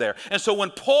prospered there. And so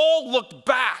when Paul looked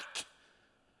back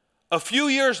a few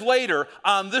years later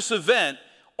on this event,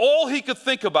 all he could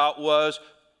think about was,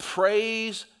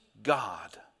 praise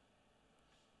God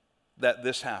that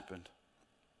this happened.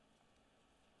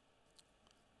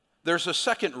 There's a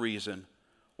second reason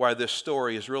why this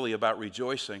story is really about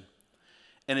rejoicing,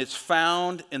 and it's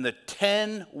found in the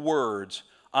 10 words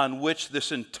on which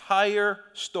this entire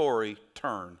story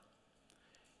turned.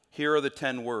 Here are the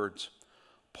 10 words.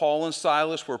 Paul and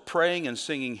Silas were praying and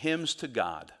singing hymns to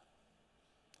God.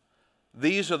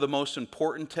 These are the most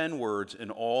important 10 words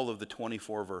in all of the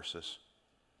 24 verses.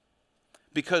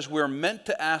 Because we're meant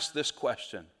to ask this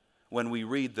question when we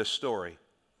read this story.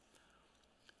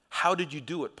 How did you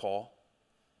do it, Paul?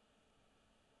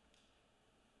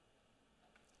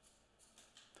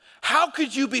 How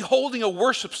could you be holding a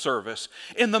worship service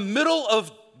in the middle of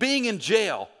being in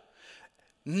jail,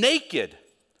 naked,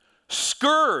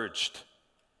 scourged,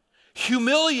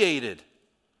 humiliated,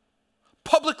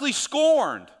 publicly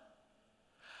scorned?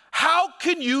 How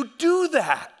can you do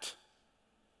that?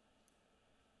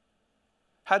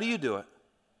 How do you do it?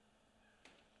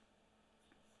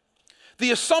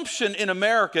 The assumption in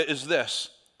America is this: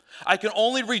 I can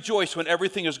only rejoice when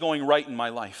everything is going right in my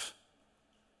life.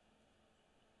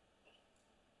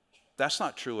 That's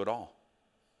not true at all.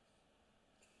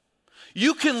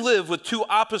 You can live with two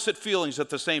opposite feelings at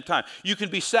the same time. You can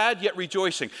be sad yet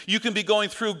rejoicing. You can be going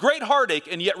through great heartache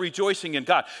and yet rejoicing in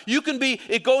God. You can be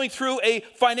going through a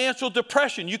financial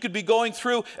depression. You could be going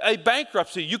through a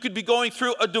bankruptcy. You could be going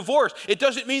through a divorce. It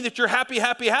doesn't mean that you're happy,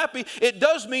 happy, happy. It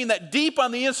does mean that deep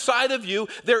on the inside of you,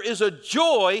 there is a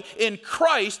joy in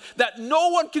Christ that no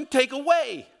one can take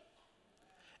away.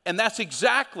 And that's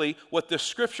exactly what this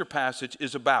scripture passage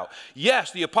is about.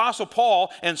 Yes, the Apostle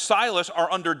Paul and Silas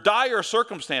are under dire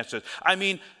circumstances. I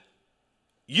mean,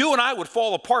 you and I would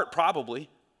fall apart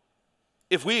probably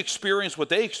if we experienced what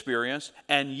they experienced,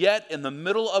 and yet in the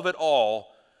middle of it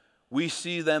all, we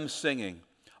see them singing,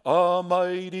 "A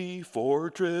mighty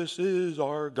fortress is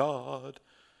our God."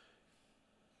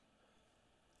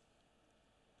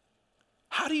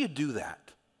 How do you do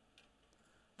that?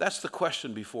 That's the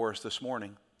question before us this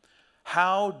morning.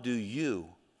 How do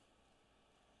you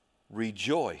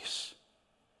rejoice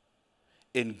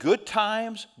in good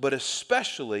times, but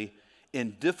especially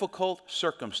in difficult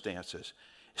circumstances?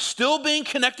 Still being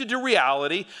connected to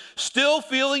reality, still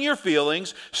feeling your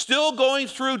feelings, still going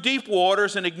through deep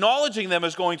waters and acknowledging them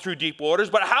as going through deep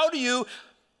waters, but how do you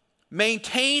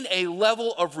maintain a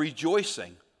level of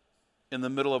rejoicing in the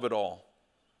middle of it all?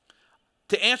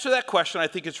 To answer that question, I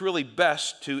think it's really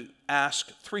best to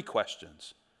ask 3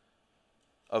 questions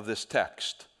of this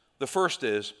text. The first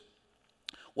is,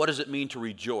 what does it mean to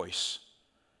rejoice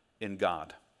in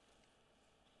God?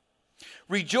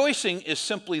 Rejoicing is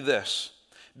simply this: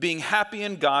 being happy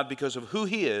in God because of who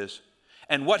He is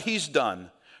and what He's done,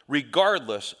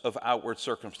 regardless of outward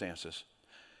circumstances.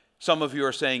 Some of you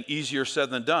are saying, easier said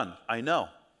than done. I know.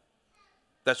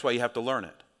 That's why you have to learn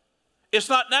it. It's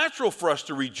not natural for us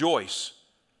to rejoice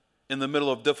in the middle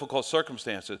of difficult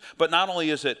circumstances. But not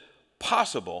only is it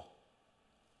possible,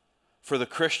 for the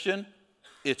Christian,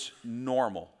 it's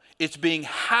normal. It's being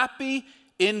happy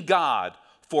in God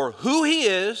for who He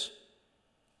is,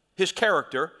 His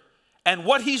character, and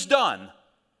what He's done,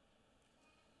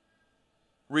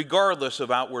 regardless of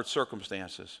outward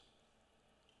circumstances.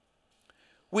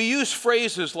 We use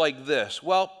phrases like this: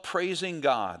 well, praising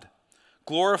God,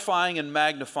 glorifying and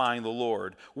magnifying the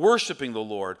Lord, worshiping the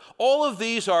Lord. All of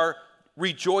these are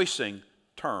rejoicing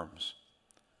terms.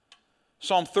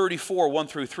 Psalm 34,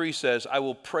 1-3 says, "I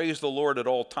will praise the Lord at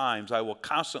all times. I will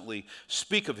constantly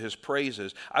speak of His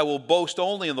praises. I will boast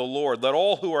only in the Lord. Let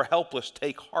all who are helpless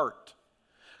take heart.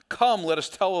 Come, let us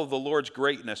tell of the Lord's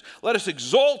greatness. Let us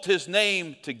exalt His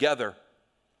name together."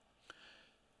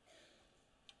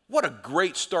 What a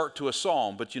great start to a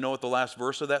psalm. But you know what the last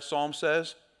verse of that psalm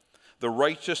says? "The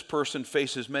righteous person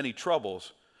faces many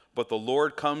troubles, but the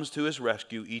Lord comes to his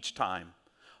rescue each time.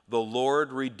 The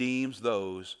Lord redeems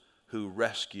those who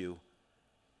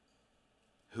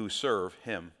serve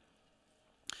Him."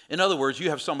 In other words, you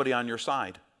have somebody on your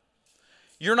side.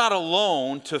 You're not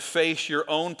alone to face your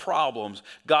own problems.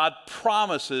 God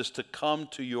promises to come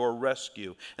to your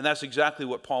rescue. And that's exactly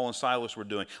what Paul and Silas were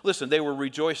doing. Listen, they were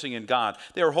rejoicing in God.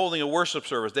 They were holding a worship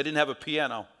service. They didn't have a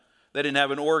piano. They didn't have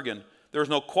an organ. There's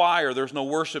no choir. There's no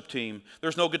worship team.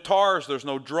 There's no guitars. There's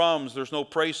no drums. There's no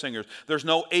praise singers. There's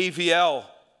no AVL.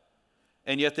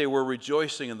 And yet they were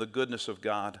rejoicing in the goodness of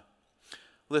God.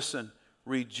 Listen,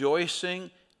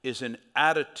 rejoicing is an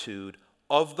attitude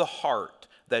of the heart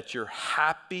that you're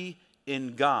happy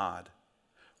in God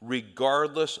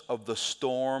regardless of the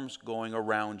storms going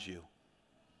around you.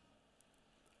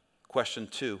 Question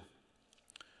 2.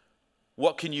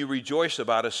 What can you rejoice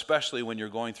about, especially when you're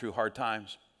going through hard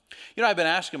times? You know, I've been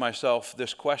asking myself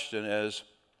this question as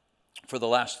for the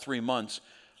last 3 months,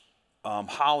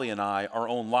 Holly and I, our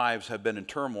own lives have been in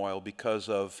turmoil because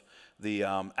of the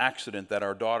accident that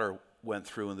our daughter went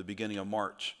through in the beginning of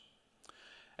March.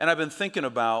 And I've been thinking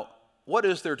about what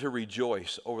is there to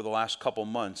rejoice over the last couple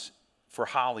months for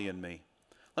Holly and me.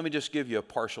 Let me just give you a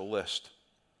partial list.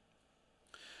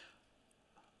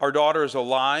 Our daughter is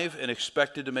alive and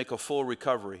expected to make a full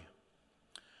recovery.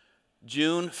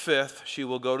 June 5th, she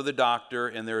will go to the doctor,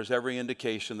 and there is every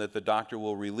indication that the doctor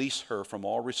will release her from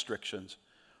all restrictions.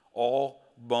 All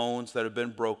bones that have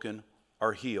been broken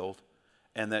are healed,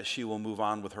 and that she will move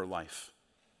on with her life.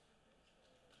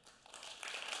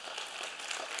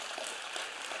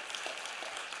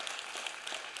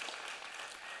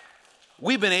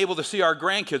 We've been able to see our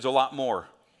grandkids a lot more,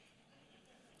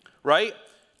 right?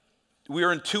 We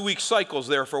were in 2-week cycles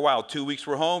there for a while. 2 weeks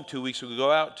we're home, 2 weeks we could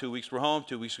go out, 2 weeks we're home,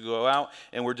 2 weeks we go out,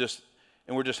 and we're just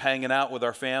hanging out with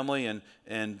our family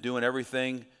and doing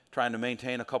everything, trying to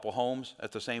maintain a couple homes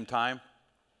at the same time.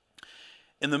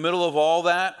 In the middle of all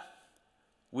that,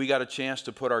 we got a chance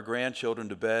to put our grandchildren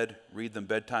to bed, read them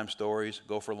bedtime stories,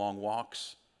 go for long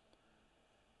walks.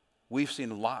 We've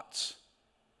seen lots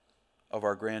of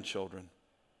our grandchildren.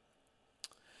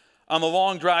 On the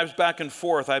long drives back and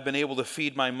forth, I've been able to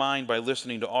feed my mind by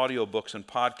listening to audiobooks and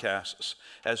podcasts,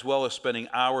 as well as spending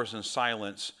hours in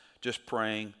silence just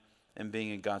praying and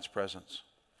being in God's presence.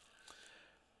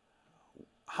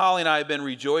 Holly and I have been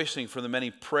rejoicing for the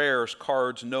many prayers,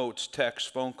 cards, notes, texts,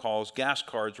 phone calls, gas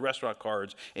cards, restaurant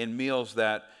cards, and meals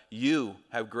that you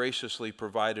have graciously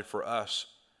provided for us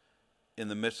in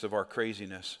the midst of our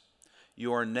craziness.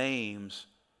 Your names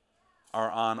are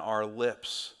on our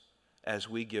lips as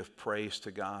we give praise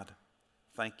to God.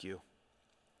 Thank you.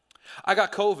 I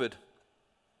got COVID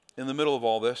in the middle of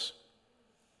all this.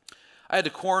 I had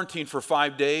to quarantine for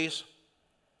 5 days.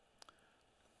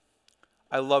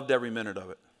 I loved every minute of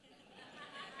it.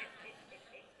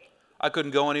 I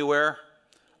couldn't go anywhere.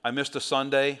 I missed a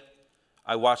Sunday.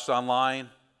 I watched online,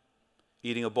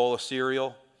 eating a bowl of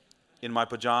cereal in my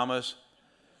pajamas,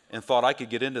 and thought I could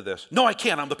get into this. No, I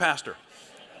can't. I'm the pastor.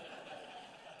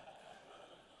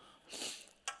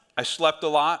 I slept a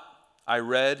lot. I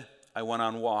read. I went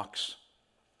on walks.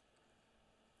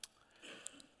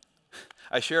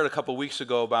 I shared a couple weeks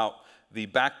ago about the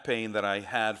back pain that I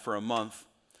had for a month.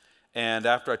 And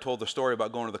after I told the story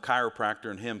about going to the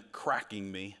chiropractor and him cracking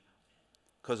me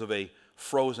because of a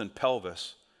frozen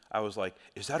pelvis, I was like,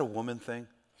 is that a woman thing?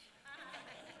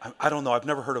 I don't know. I've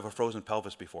never heard of a frozen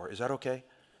pelvis before. Is that okay?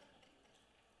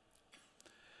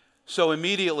 So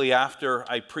immediately after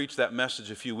I preached that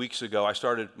message a few weeks ago,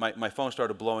 my phone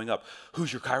started blowing up.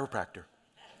 Who's your chiropractor?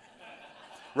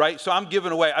 Right? So I'm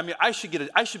giving away, I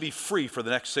should be free for the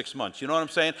next 6 months. You know what I'm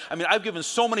saying? I've given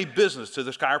so many business to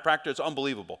this chiropractor, it's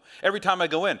unbelievable. Every time I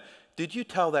go in, did you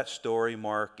tell that story,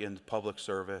 Mark, in public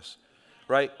service?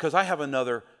 Right? Because I have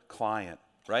another client,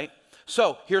 right?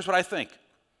 So here's what I think.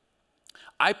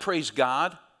 I praise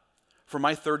God for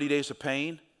my 30 days of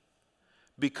pain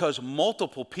because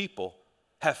multiple people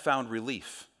have found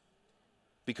relief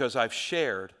because I've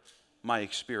shared my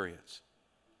experience.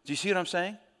 Do you see what I'm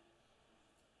saying?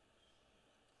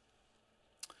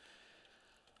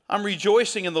 I'm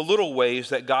rejoicing in the little ways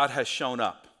that God has shown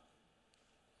up.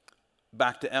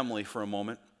 Back to Emily for a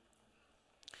moment.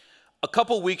 A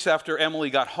couple weeks after Emily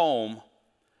got home,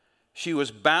 she was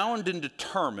bound and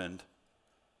determined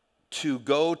to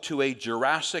go to a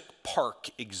Jurassic Park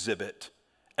exhibit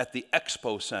at the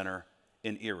Expo Center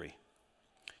in Erie.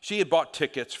 She had bought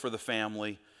tickets for the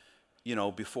family,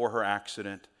 before her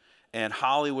accident, and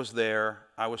Holly was there,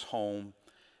 I was home,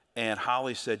 and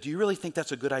Holly said, do you really think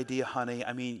that's a good idea, honey?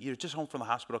 You're just home from the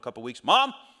hospital a couple weeks.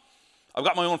 Mom, I've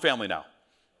got my own family now.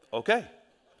 Okay.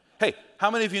 Hey,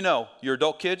 how many of you know your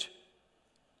adult kids?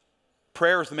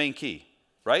 Prayer is the main key,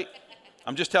 right?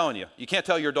 I'm just telling you. You can't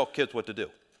tell your adult kids what to do.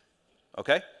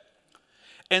 Okay?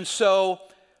 And so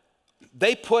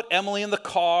they put Emily in the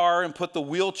car and put the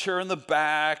wheelchair in the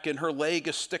back, and her leg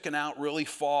is sticking out really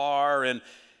far, and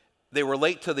they were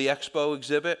late to the expo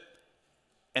exhibit,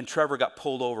 and Trevor got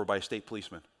pulled over by a state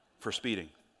policeman for speeding.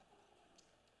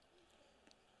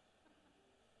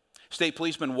 State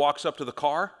policeman walks up to the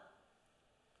car,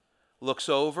 looks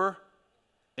over,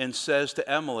 and says to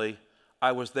Emily,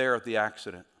 "I was there at the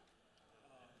accident."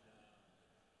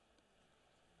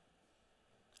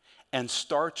 And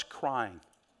starts crying.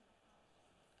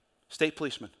 State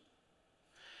policeman.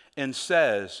 And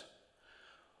says,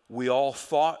 "We all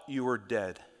thought you were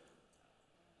dead."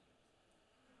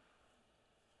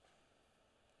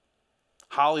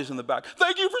 Holly's in the back.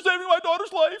 "Thank you for saving my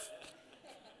daughter's life."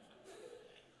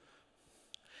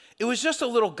 It was just a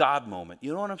little God moment.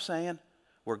 You know what I'm saying?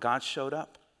 Where God showed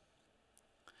up.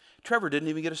 Trevor didn't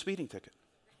even get a speeding ticket.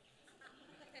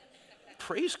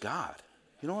 Praise God.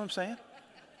 You know what I'm saying?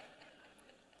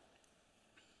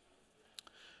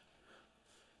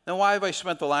 Now, why have I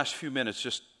spent the last few minutes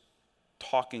just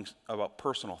talking about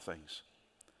personal things?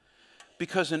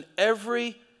 Because in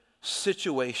every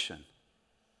situation,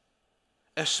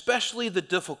 especially the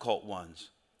difficult ones,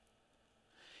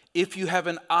 if you have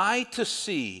an eye to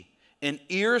see and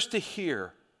ears to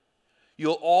hear,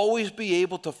 you'll always be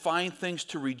able to find things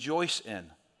to rejoice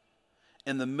in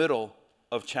the middle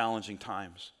of challenging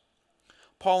times.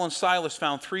 Paul and Silas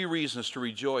found 3 reasons to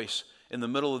rejoice in the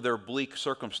middle of their bleak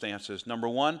circumstances. Number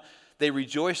 1, they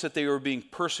rejoiced that they were being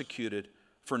persecuted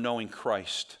for knowing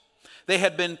Christ. They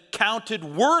had been counted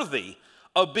worthy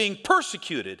of being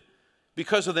persecuted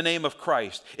because of the name of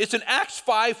Christ. It's in Acts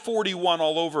 5:41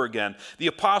 all over again. The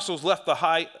apostles left the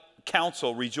high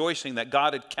council rejoicing that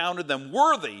God had counted them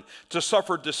worthy to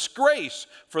suffer disgrace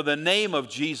for the name of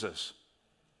Jesus.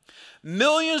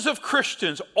 Millions of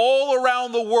Christians all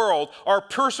around the world are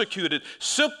persecuted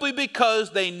simply because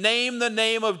they name the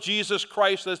name of Jesus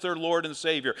Christ as their Lord and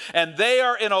Savior. And they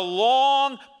are in a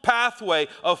long pathway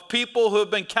of people who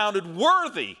have been counted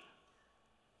worthy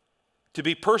to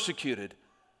be persecuted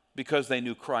because they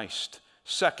knew Christ.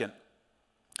 Second,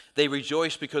 they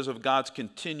rejoice because of God's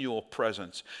continual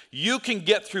presence. You can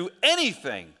get through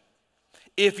anything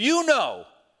if you know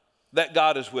that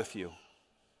God is with you.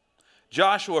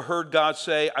 Joshua heard God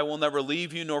say, "I will never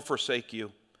leave you nor forsake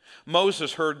you."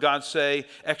 Moses heard God say,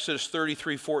 Exodus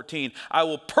 33:14, "I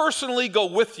will personally go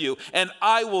with you and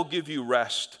I will give you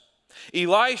rest."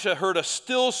 Elisha heard a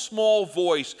still small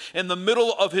voice in the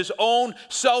middle of his own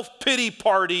self-pity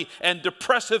party and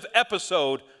depressive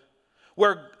episode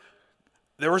where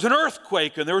there was an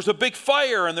earthquake and there was a big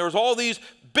fire and there was all these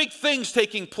big things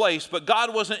taking place, but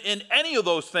God wasn't in any of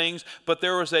those things, but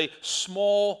there was a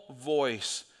small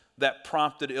voice that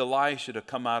prompted Elisha to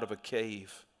come out of a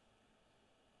cave.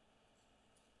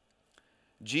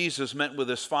 Jesus met with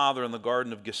his Father in the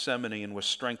Garden of Gethsemane and was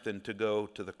strengthened to go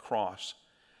to the cross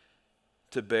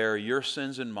to bear your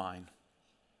sins and mine.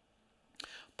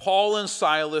 Paul and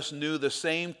Silas knew the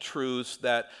same truths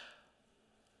that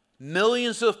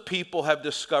millions of people have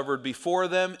discovered before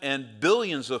them and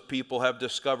billions of people have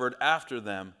discovered after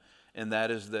them, and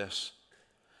that is this: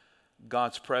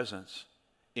 God's presence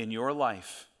in your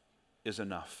life is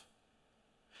enough.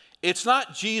 It's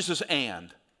not Jesus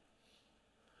and.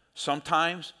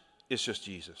 Sometimes it's just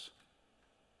Jesus,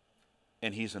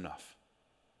 and he's enough.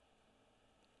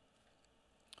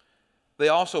 They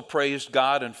also praised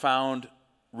God and found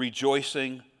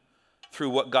rejoicing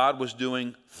through what God was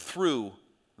doing through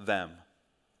them.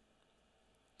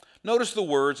 Notice the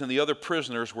words, and the other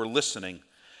prisoners were listening.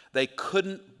 They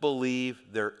couldn't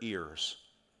believe their ears.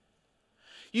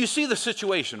 You see the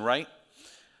situation, right?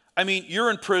 I mean, you're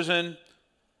in prison.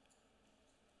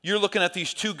 You're looking at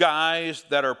these 2 guys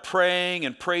that are praying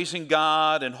and praising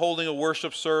God and holding a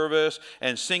worship service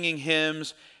and singing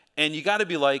hymns. And you got to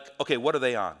be like, okay, what are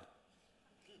they on?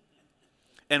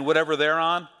 And whatever they're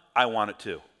on, I want it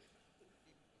too.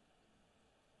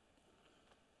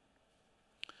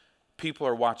 People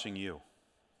are watching you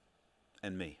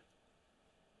and me.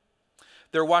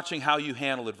 They're watching how you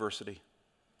handle adversity.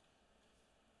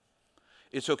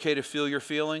 It's okay to feel your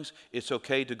feelings. It's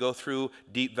okay to go through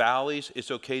deep valleys.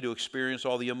 It's okay to experience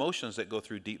all the emotions that go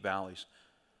through deep valleys.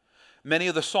 Many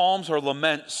of the Psalms are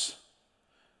laments.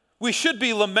 We should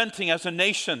be lamenting as a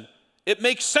nation. It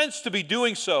makes sense to be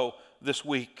doing so this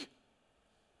week.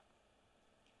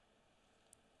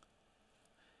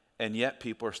 And yet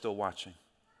people are still watching.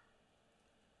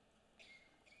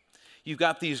 You've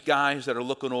got these guys that are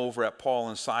looking over at Paul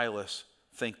and Silas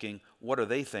thinking, what are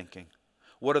they thinking?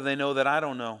 What do they know that I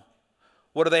don't know?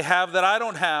 What do they have that I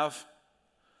don't have?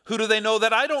 Who do they know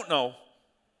that I don't know?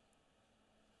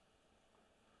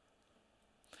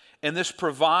 And this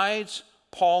provides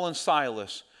Paul and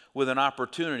Silas with an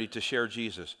opportunity to share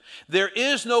Jesus. There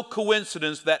is no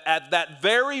coincidence that at that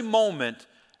very moment,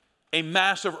 a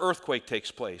massive earthquake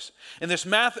takes place. And this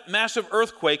massive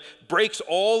earthquake breaks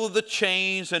all of the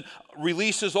chains and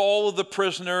releases all of the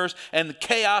prisoners, and the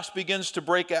chaos begins to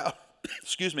break out.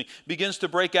 begins to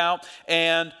break out,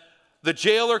 and the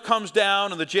jailer comes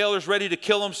down, and the jailer's ready to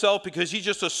kill himself because he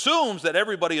just assumes that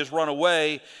everybody has run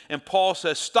away. And Paul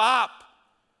says, stop.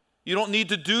 You don't need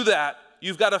to do that.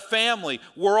 You've got a family.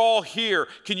 We're all here.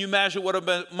 Can you imagine what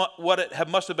it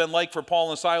must have been like for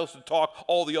Paul and Silas to talk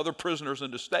all the other prisoners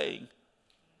into staying?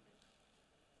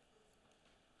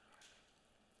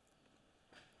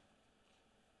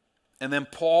 And then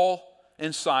Paul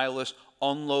and Silas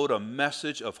unload a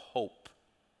message of hope.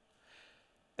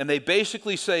 And they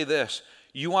basically say this: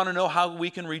 you want to know how we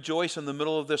can rejoice in the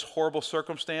middle of this horrible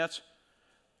circumstance?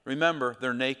 Remember,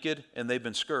 they're naked and they've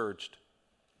been scourged.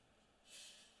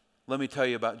 Let me tell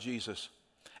you about Jesus.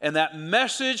 And that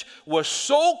message was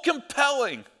so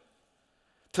compelling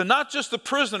to not just the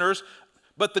prisoners,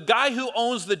 but the guy who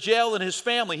owns the jail and his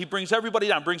family. He brings everybody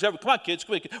down. Come on, kids.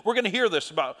 We're going to hear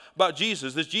this about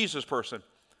Jesus, this Jesus person.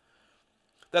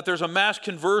 That there's a mass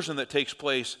conversion that takes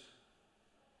place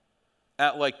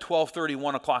at like 12:30,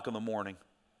 1 o'clock in the morning.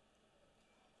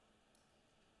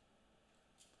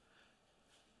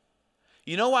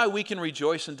 You know why we can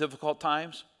rejoice in difficult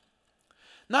times?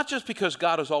 Not just because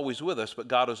God is always with us, but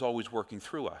God is always working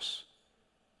through us.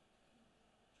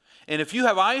 And if you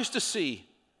have eyes to see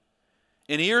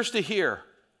and ears to hear,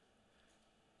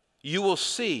 you will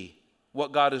see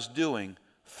what God is doing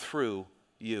through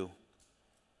you.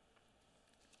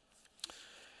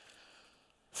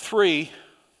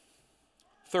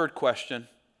 Third question.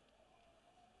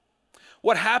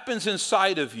 What happens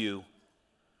inside of you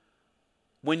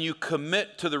when you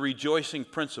commit to the rejoicing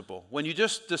principle? When you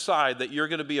just decide that you're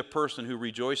going to be a person who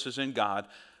rejoices in God,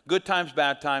 good times,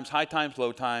 bad times, high times,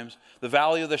 low times, the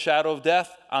valley of the shadow of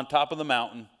death, on top of the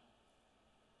mountain.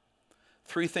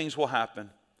 3 things will happen.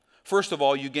 First of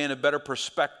all, you gain a better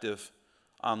perspective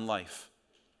on life.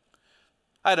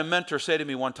 I had a mentor say to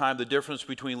me one time, the difference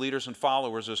between leaders and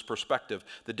followers is perspective.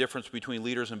 The difference between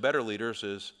leaders and better leaders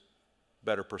is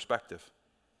better perspective.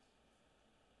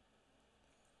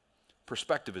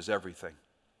 Perspective is everything.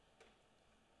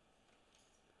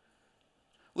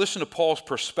 Listen to Paul's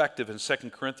perspective in 2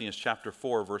 Corinthians chapter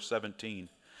 4, verse 17.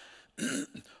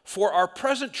 For our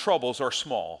present troubles are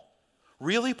small.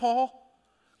 Really, Paul?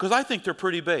 Because I think they're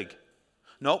pretty big.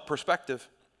 No, perspective.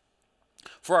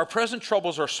 For our present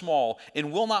troubles are small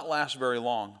and will not last very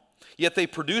long. Yet they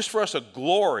produce for us a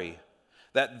glory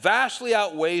that vastly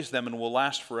outweighs them and will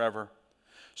last forever.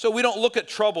 So we don't look at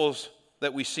troubles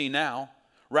that we see now.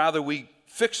 Rather, we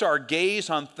fix our gaze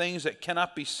on things that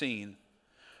cannot be seen.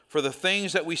 For the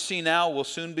things that we see now will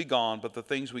soon be gone, but the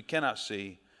things we cannot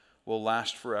see will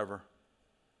last forever.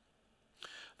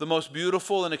 The most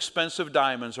beautiful and expensive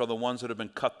diamonds are the ones that have been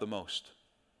cut the most.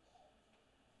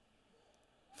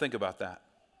 Think about that.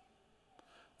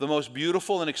 The most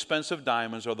beautiful and expensive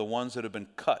diamonds are the ones that have been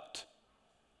cut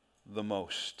the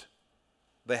most.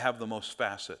 They have the most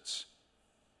facets,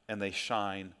 and they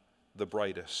shine the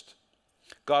brightest.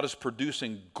 God is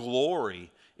producing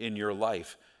glory in your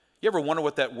life. You ever wonder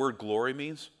what that word glory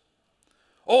means?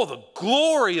 Oh, the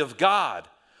glory of God.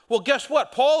 Well, guess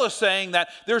what? Paul is saying that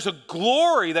there's a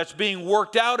glory that's being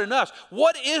worked out in us.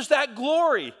 What is that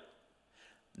glory?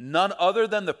 None other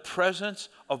than the presence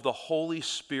of the Holy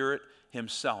Spirit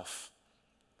himself.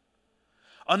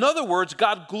 In other words,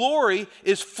 God's glory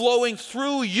is flowing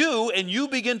through you, and you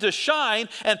begin to shine,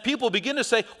 and people begin to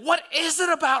say, what is it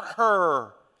about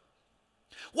her?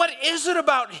 What is it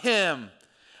about him?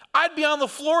 I'd be on the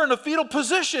floor in a fetal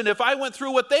position if I went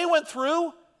through what they went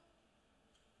through.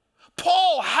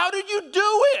 Paul, how did you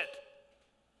do it?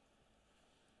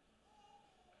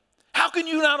 How can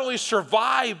you not only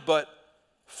survive, but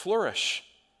flourish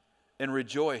and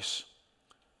rejoice?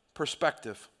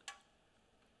 Perspective.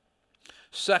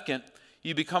 Second,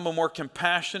 you become a more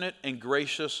compassionate and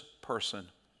gracious person.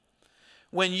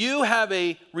 When you have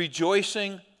a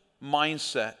rejoicing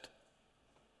mindset,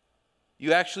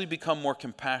 you actually become more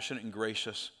compassionate and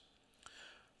gracious.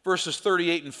 Verses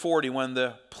 38 and 40, when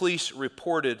the police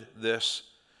reported this,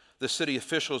 the city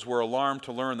officials were alarmed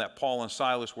to learn that Paul and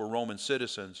Silas were Roman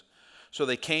citizens. So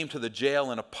they came to the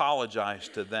jail and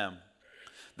apologized to them.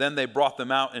 Then they brought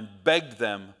them out and begged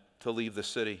them to leave the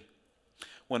city.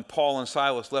 When Paul and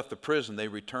Silas left the prison, they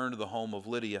returned to the home of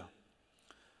Lydia.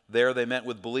 There they met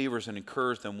with believers and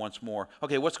encouraged them once more.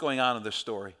 Okay, what's going on in this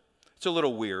story? It's a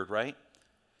little weird, right?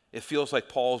 It feels like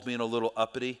Paul's being a little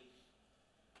uppity.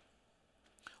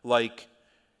 like,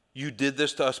 you did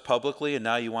this to us publicly and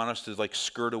now you want us to like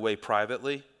skirt away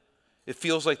privately. It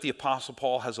feels like the Apostle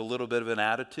Paul has a little bit of an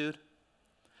attitude.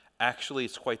 Actually,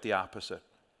 it's quite the opposite.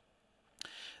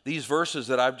 These verses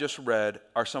that I've just read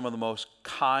are some of the most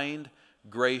kind,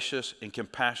 gracious, and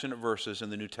compassionate verses in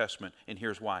the New Testament, and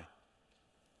here's why.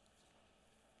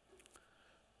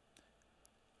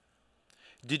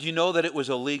 Did you know that it was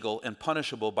illegal and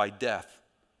punishable by death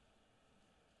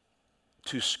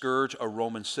to scourge a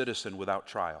Roman citizen without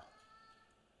trial?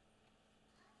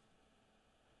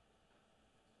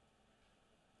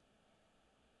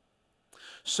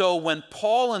 So when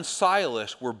Paul and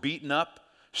Silas were beaten up,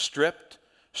 stripped,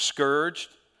 scourged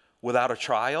without a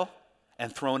trial,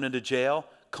 and thrown into jail,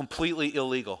 completely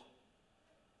illegal.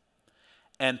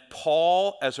 And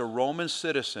Paul, as a Roman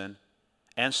citizen,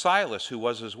 and Silas, who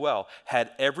was as well,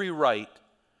 had every right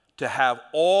to have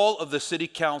all of the city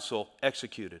council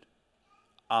executed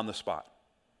on the spot.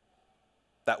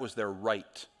 That was their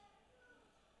right.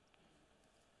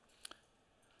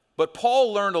 But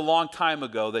Paul learned a long time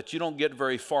ago that you don't get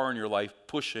very far in your life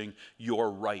pushing your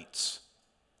rights.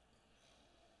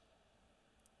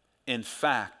 In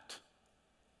fact,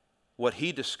 what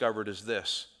he discovered is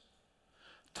this: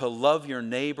 to love your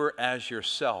neighbor as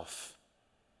yourself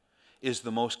is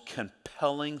the most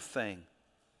compelling thing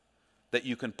that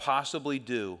you can possibly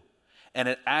do, and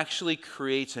it actually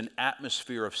creates an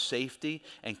atmosphere of safety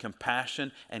and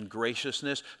compassion and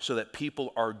graciousness so that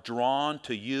people are drawn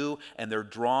to you and they're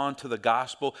drawn to the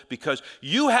gospel because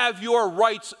you have your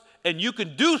rights and you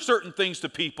can do certain things to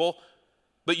people,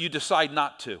 but you decide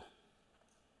not to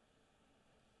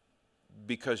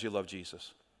because you love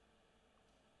Jesus.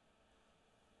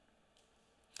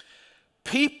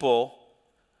 People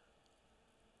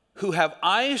who have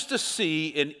eyes to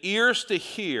see and ears to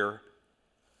hear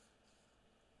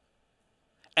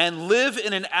and live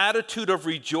in an attitude of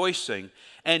rejoicing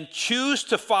and choose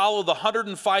to follow the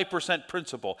 105%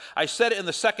 principle. I said it in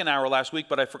the second hour last week,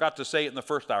 but I forgot to say it in the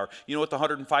first hour. You know what the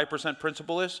 105%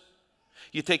 principle is?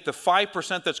 You take the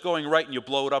 5% that's going right and you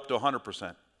blow it up to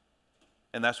 100%.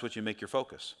 And that's what you make your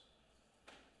focus.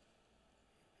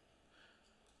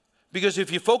 Because if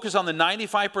you focus on the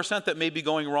 95% that may be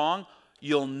going wrong,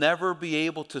 you'll never be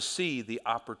able to see the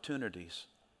opportunities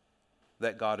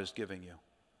that God is giving you.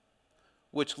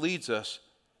 Which leads us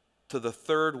to the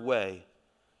third way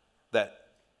that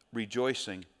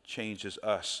rejoicing changes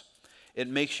us. It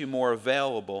makes you more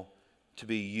available to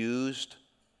be used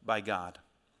by God.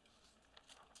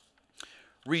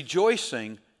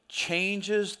 Rejoicing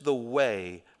changes the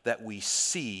way that we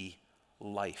see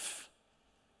life.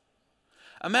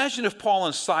 Imagine if Paul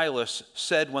and Silas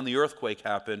said when the earthquake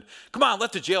happened, "Come on,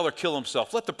 let the jailer kill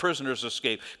himself. Let the prisoners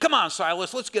escape. Come on,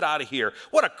 Silas, let's get out of here.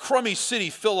 What a crummy city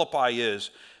Philippi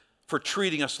is for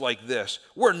treating us like this.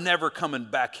 We're never coming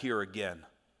back here again."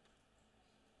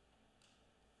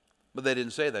 But they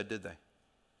didn't say that, did they?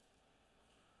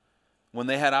 When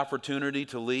they had opportunity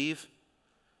to leave,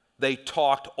 they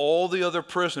talked all the other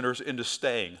prisoners into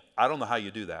staying. I don't know how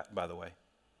you do that, by the way.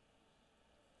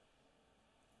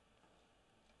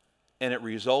 And it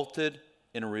resulted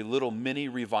in a little mini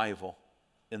revival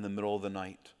in the middle of the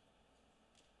night.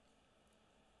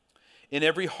 In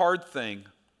every hard thing,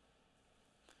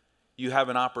 you have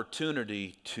an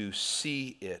opportunity to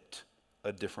see it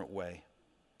a different way.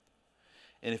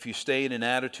 And if you stay in an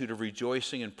attitude of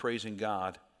rejoicing and praising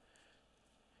God,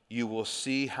 you will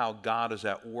see how God is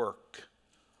at work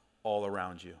all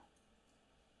around you.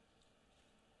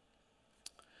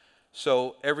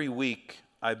 So every week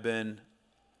I've been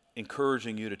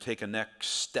encouraging you to take a next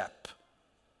step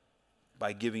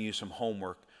by giving you some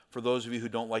homework. For those of you who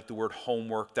don't like the word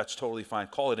homework, that's totally fine.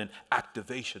 Call it an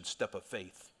activation step of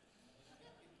faith.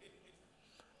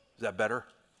 Is that better?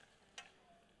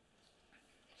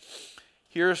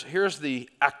 Here's the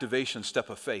activation step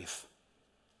of faith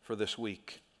for this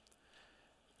week.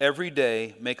 Every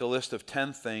day, make a list of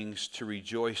 10 things to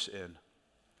rejoice in.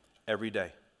 Every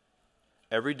day.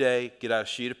 Every day, get out a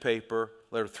sheet of paper,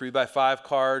 let a 3x5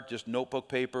 card, just notebook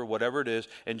paper, whatever it is,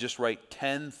 and just write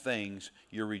 10 things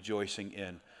you're rejoicing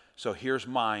in. So here's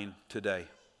mine today.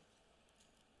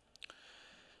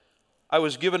 I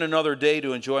was given another day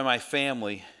to enjoy my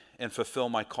family and fulfill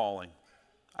my calling.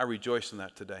 I rejoice in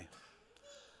that today.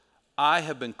 I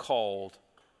have been called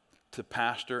to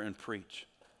pastor and preach,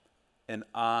 and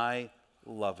I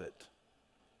love it.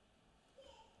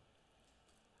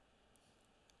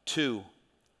 2,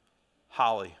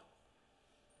 Holly.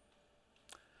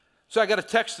 So I got a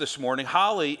text this morning.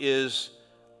 Holly is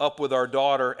up with our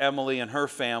daughter, Emily, and her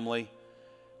family,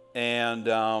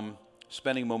 and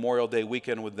spending Memorial Day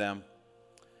weekend with them.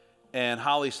 And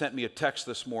Holly sent me a text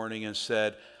this morning and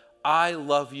said, I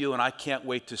love you and I can't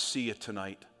wait to see you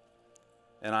tonight.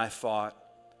 And I thought,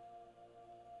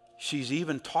 she's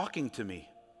even talking to me.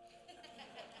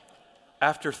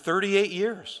 After 38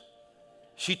 years,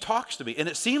 she talks to me, and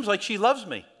it seems like she loves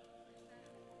me.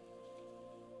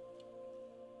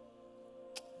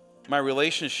 My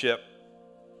relationship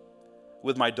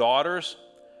with my daughters,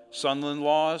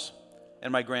 son-in-laws,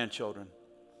 and my grandchildren.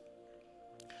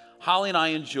 Holly and I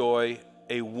enjoy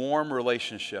a warm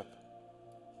relationship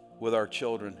with our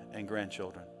children and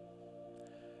grandchildren.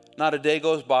 Not a day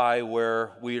goes by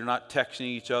where we are not texting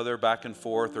each other back and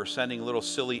forth or sending little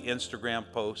silly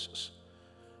Instagram posts,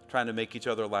 trying to make each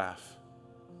other laugh.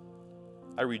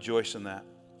 I rejoice in that.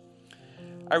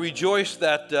 I rejoice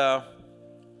that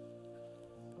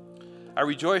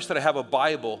I have a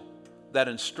Bible that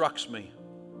instructs me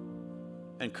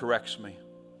and corrects me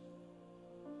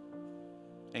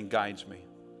and guides me.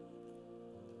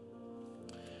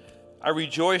 I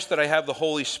rejoice that I have the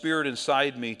Holy Spirit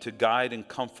inside me to guide and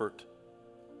comfort.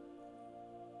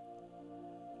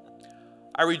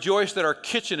 I rejoice that our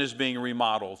kitchen is being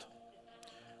remodeled.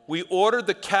 We ordered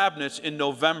the cabinets in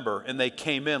November and they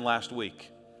came in last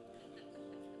week.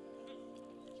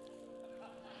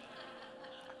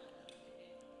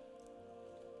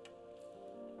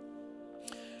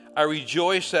 I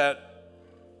rejoice at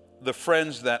the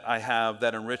friends that I have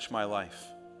that enrich my life,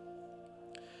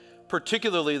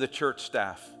 particularly the church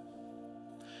staff.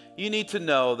 You need to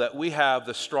know that we have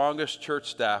the strongest church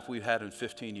staff we've had in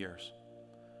 15 years.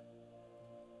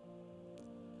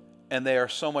 And they are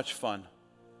so much fun.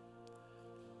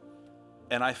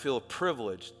 And I feel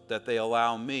privileged that they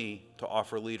allow me to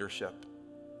offer leadership,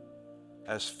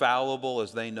 as fallible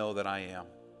as they know that I am.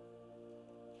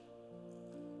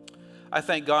 I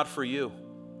thank God for you.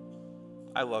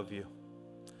 I love you.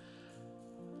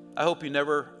 I hope you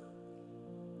never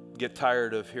get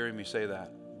tired of hearing me say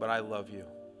that, but I love you,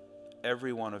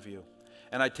 every one of you.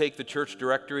 And I take the church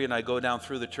directory and I go down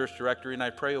through the church directory and I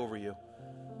pray over you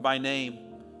by name,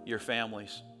 your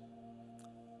families,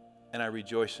 and I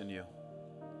rejoice in you.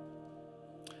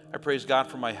 I praise God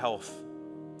for my health.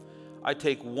 I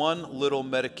take one little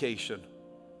medication,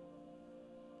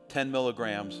 10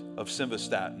 milligrams of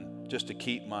simvastatin, just to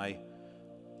keep my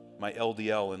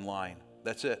LDL in line.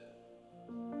 That's it.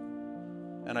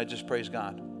 And I just praise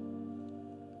God.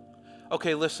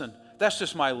 Okay, listen, that's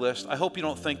just my list. I hope you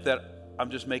don't think that I'm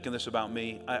just making this about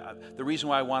me. The reason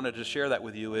why I wanted to share that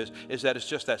with you is that it's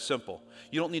just that simple.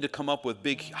 You don't need to come up with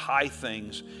big, high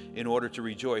things in order to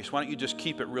rejoice. Why don't you just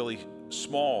keep it really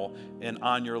small and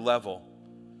on your level?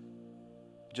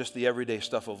 Just the everyday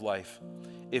stuff of life.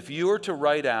 If you were to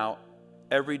write out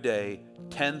every day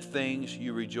 10 things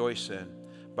you rejoice in,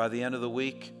 by the end of the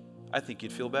week, I think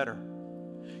you'd feel better.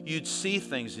 You'd see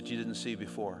things that you didn't see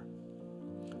before.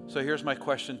 So here's my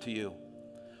question to you.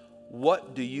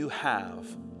 What do you have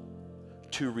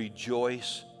to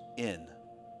rejoice in?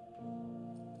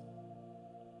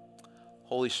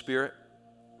 Holy Spirit,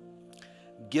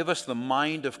 give us the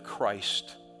mind of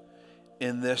Christ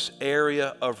in this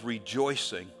area of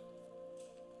rejoicing.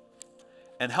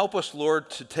 And help us, Lord,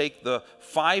 to take the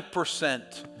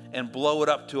 5% and blow it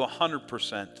up to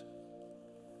 100%.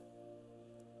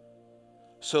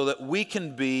 So that we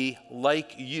can be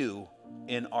like you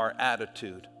in our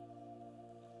attitude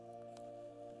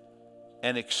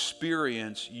and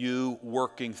experience you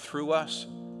working through us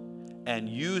and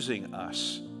using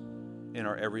us in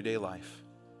our everyday life.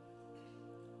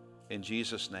 In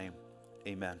Jesus' name,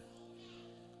 amen.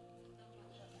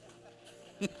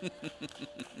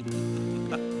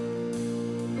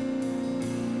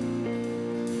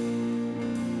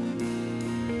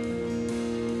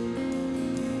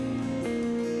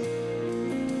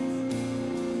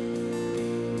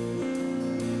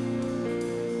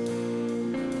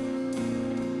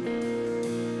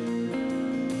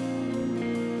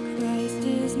 Christ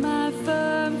is my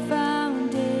firm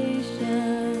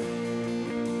foundation,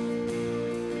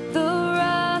 the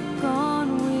rock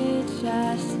on which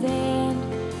I stand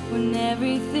when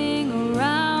everything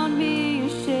around me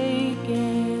is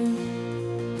shaking.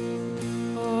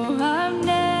 Oh, I've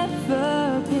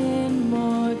never been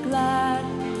more glad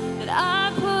that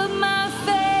I put my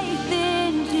faith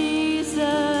in Jesus,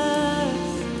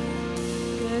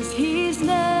 'cause He's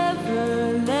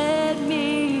never let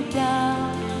me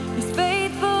down. He's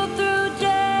faithful through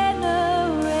generations.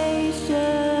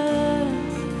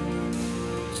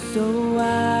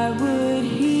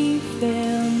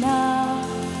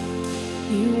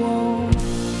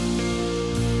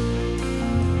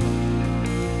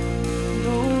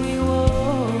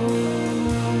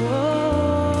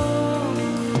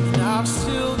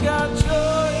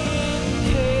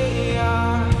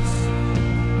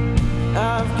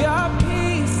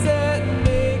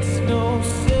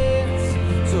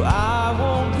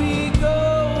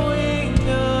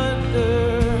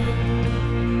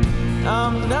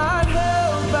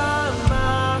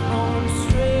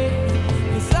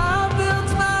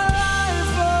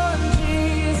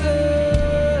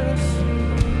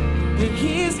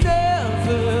 He's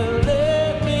never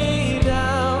let me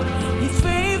down. He's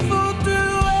faithful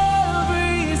through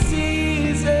every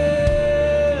season.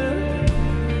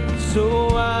 So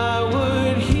why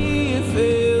would he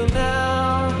fail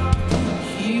now?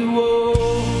 He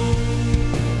won't.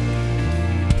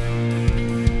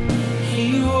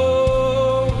 He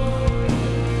won't.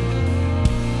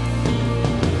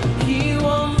 He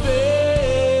won't fail.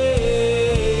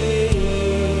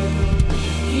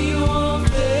 He won't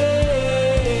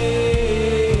fail.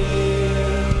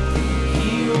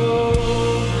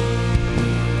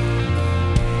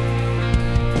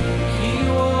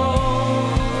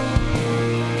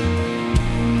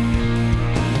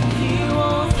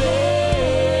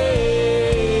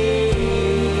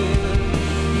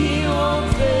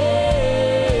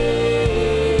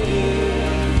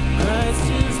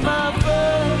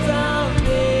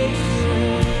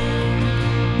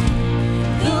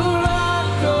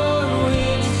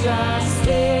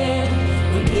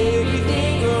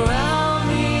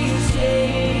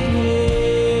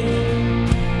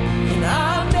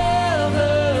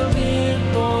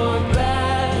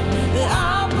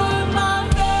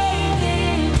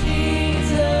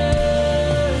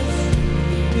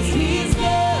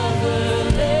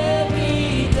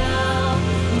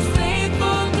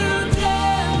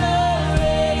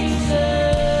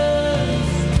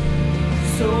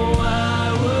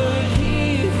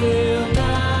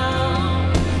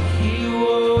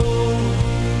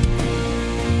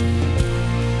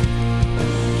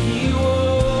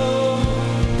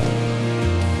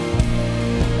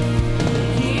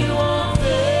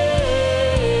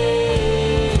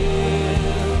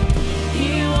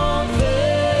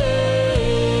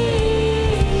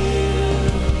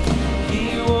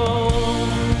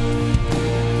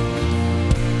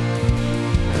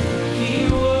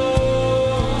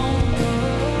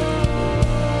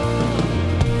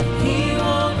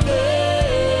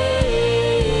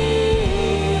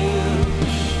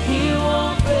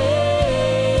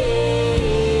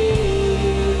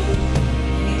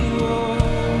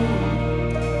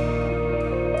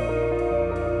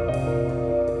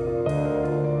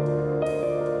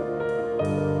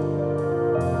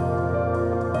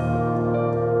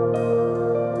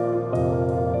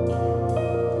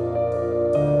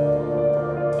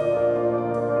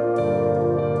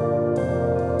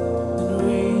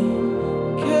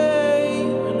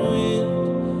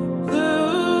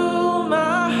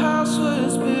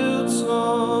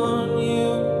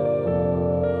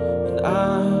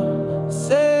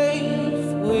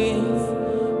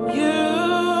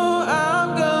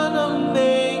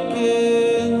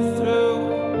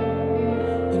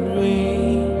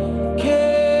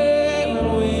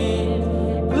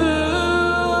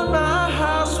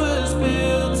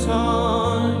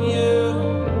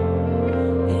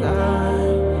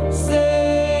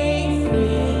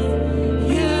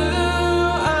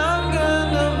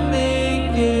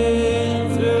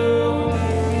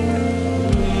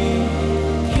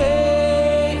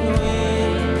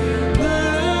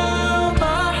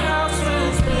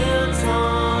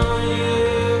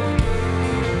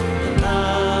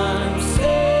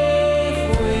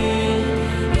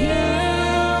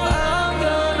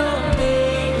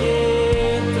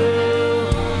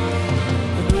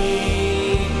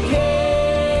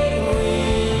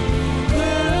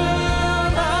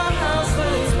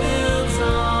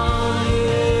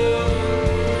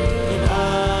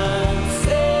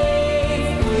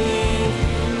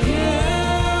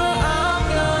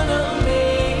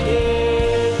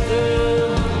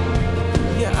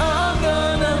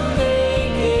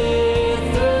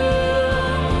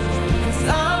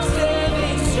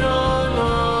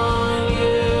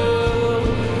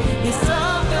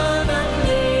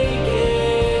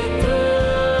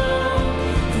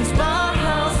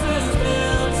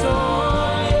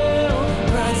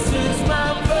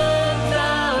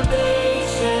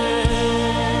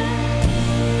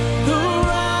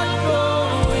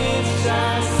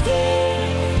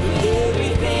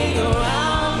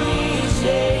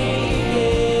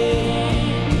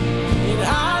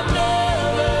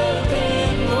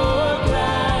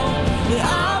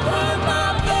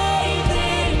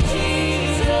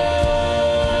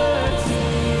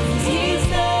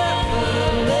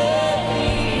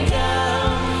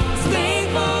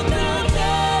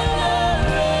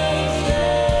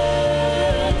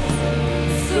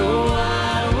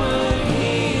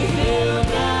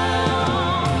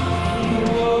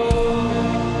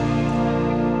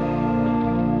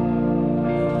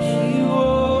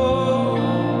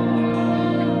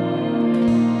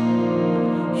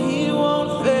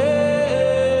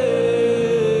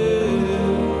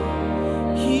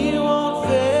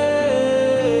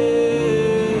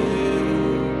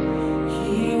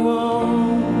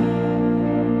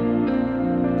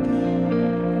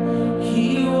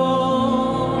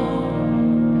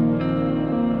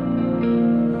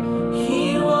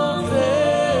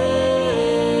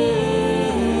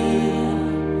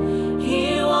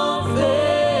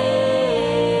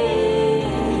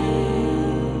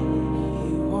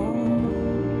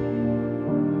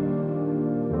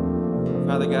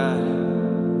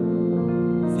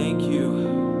 Thank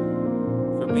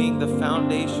you for being the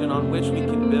foundation on which we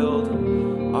can build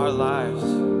our lives.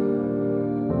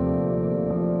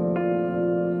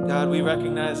 God, we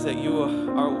recognize that you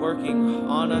are working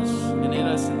on us and in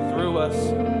us and through us.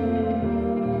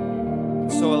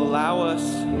 So allow us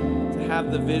to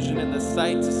have the vision and the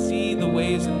sight to see the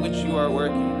ways in which you are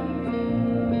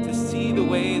working, to see the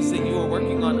ways that you are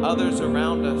working on others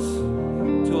around us,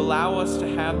 to allow us to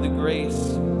have the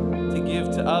grace to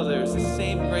give to others the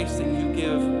same grace that you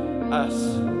give us.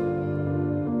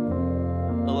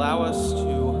 Allow us to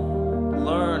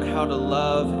learn how to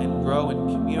love and grow in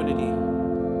community,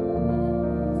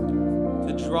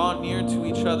 to draw near to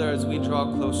each other as we draw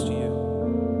close to you.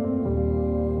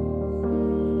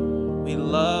 We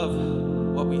love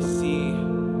what we see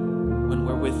when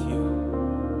we're with you.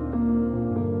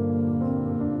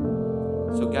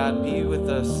 So God, be with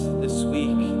us this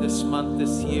week, this month,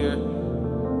 this year,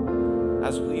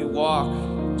 as we walk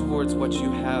towards what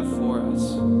you have for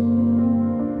us.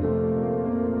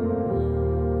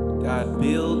 God,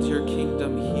 build your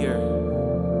kingdom here.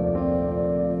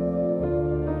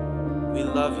 We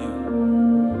love you,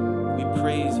 we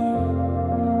praise you,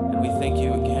 and we thank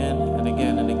you again and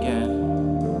again and again.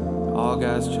 All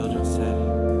God's children said,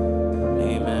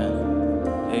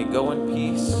 amen. Hey, go in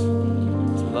peace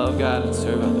to love God and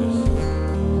serve others.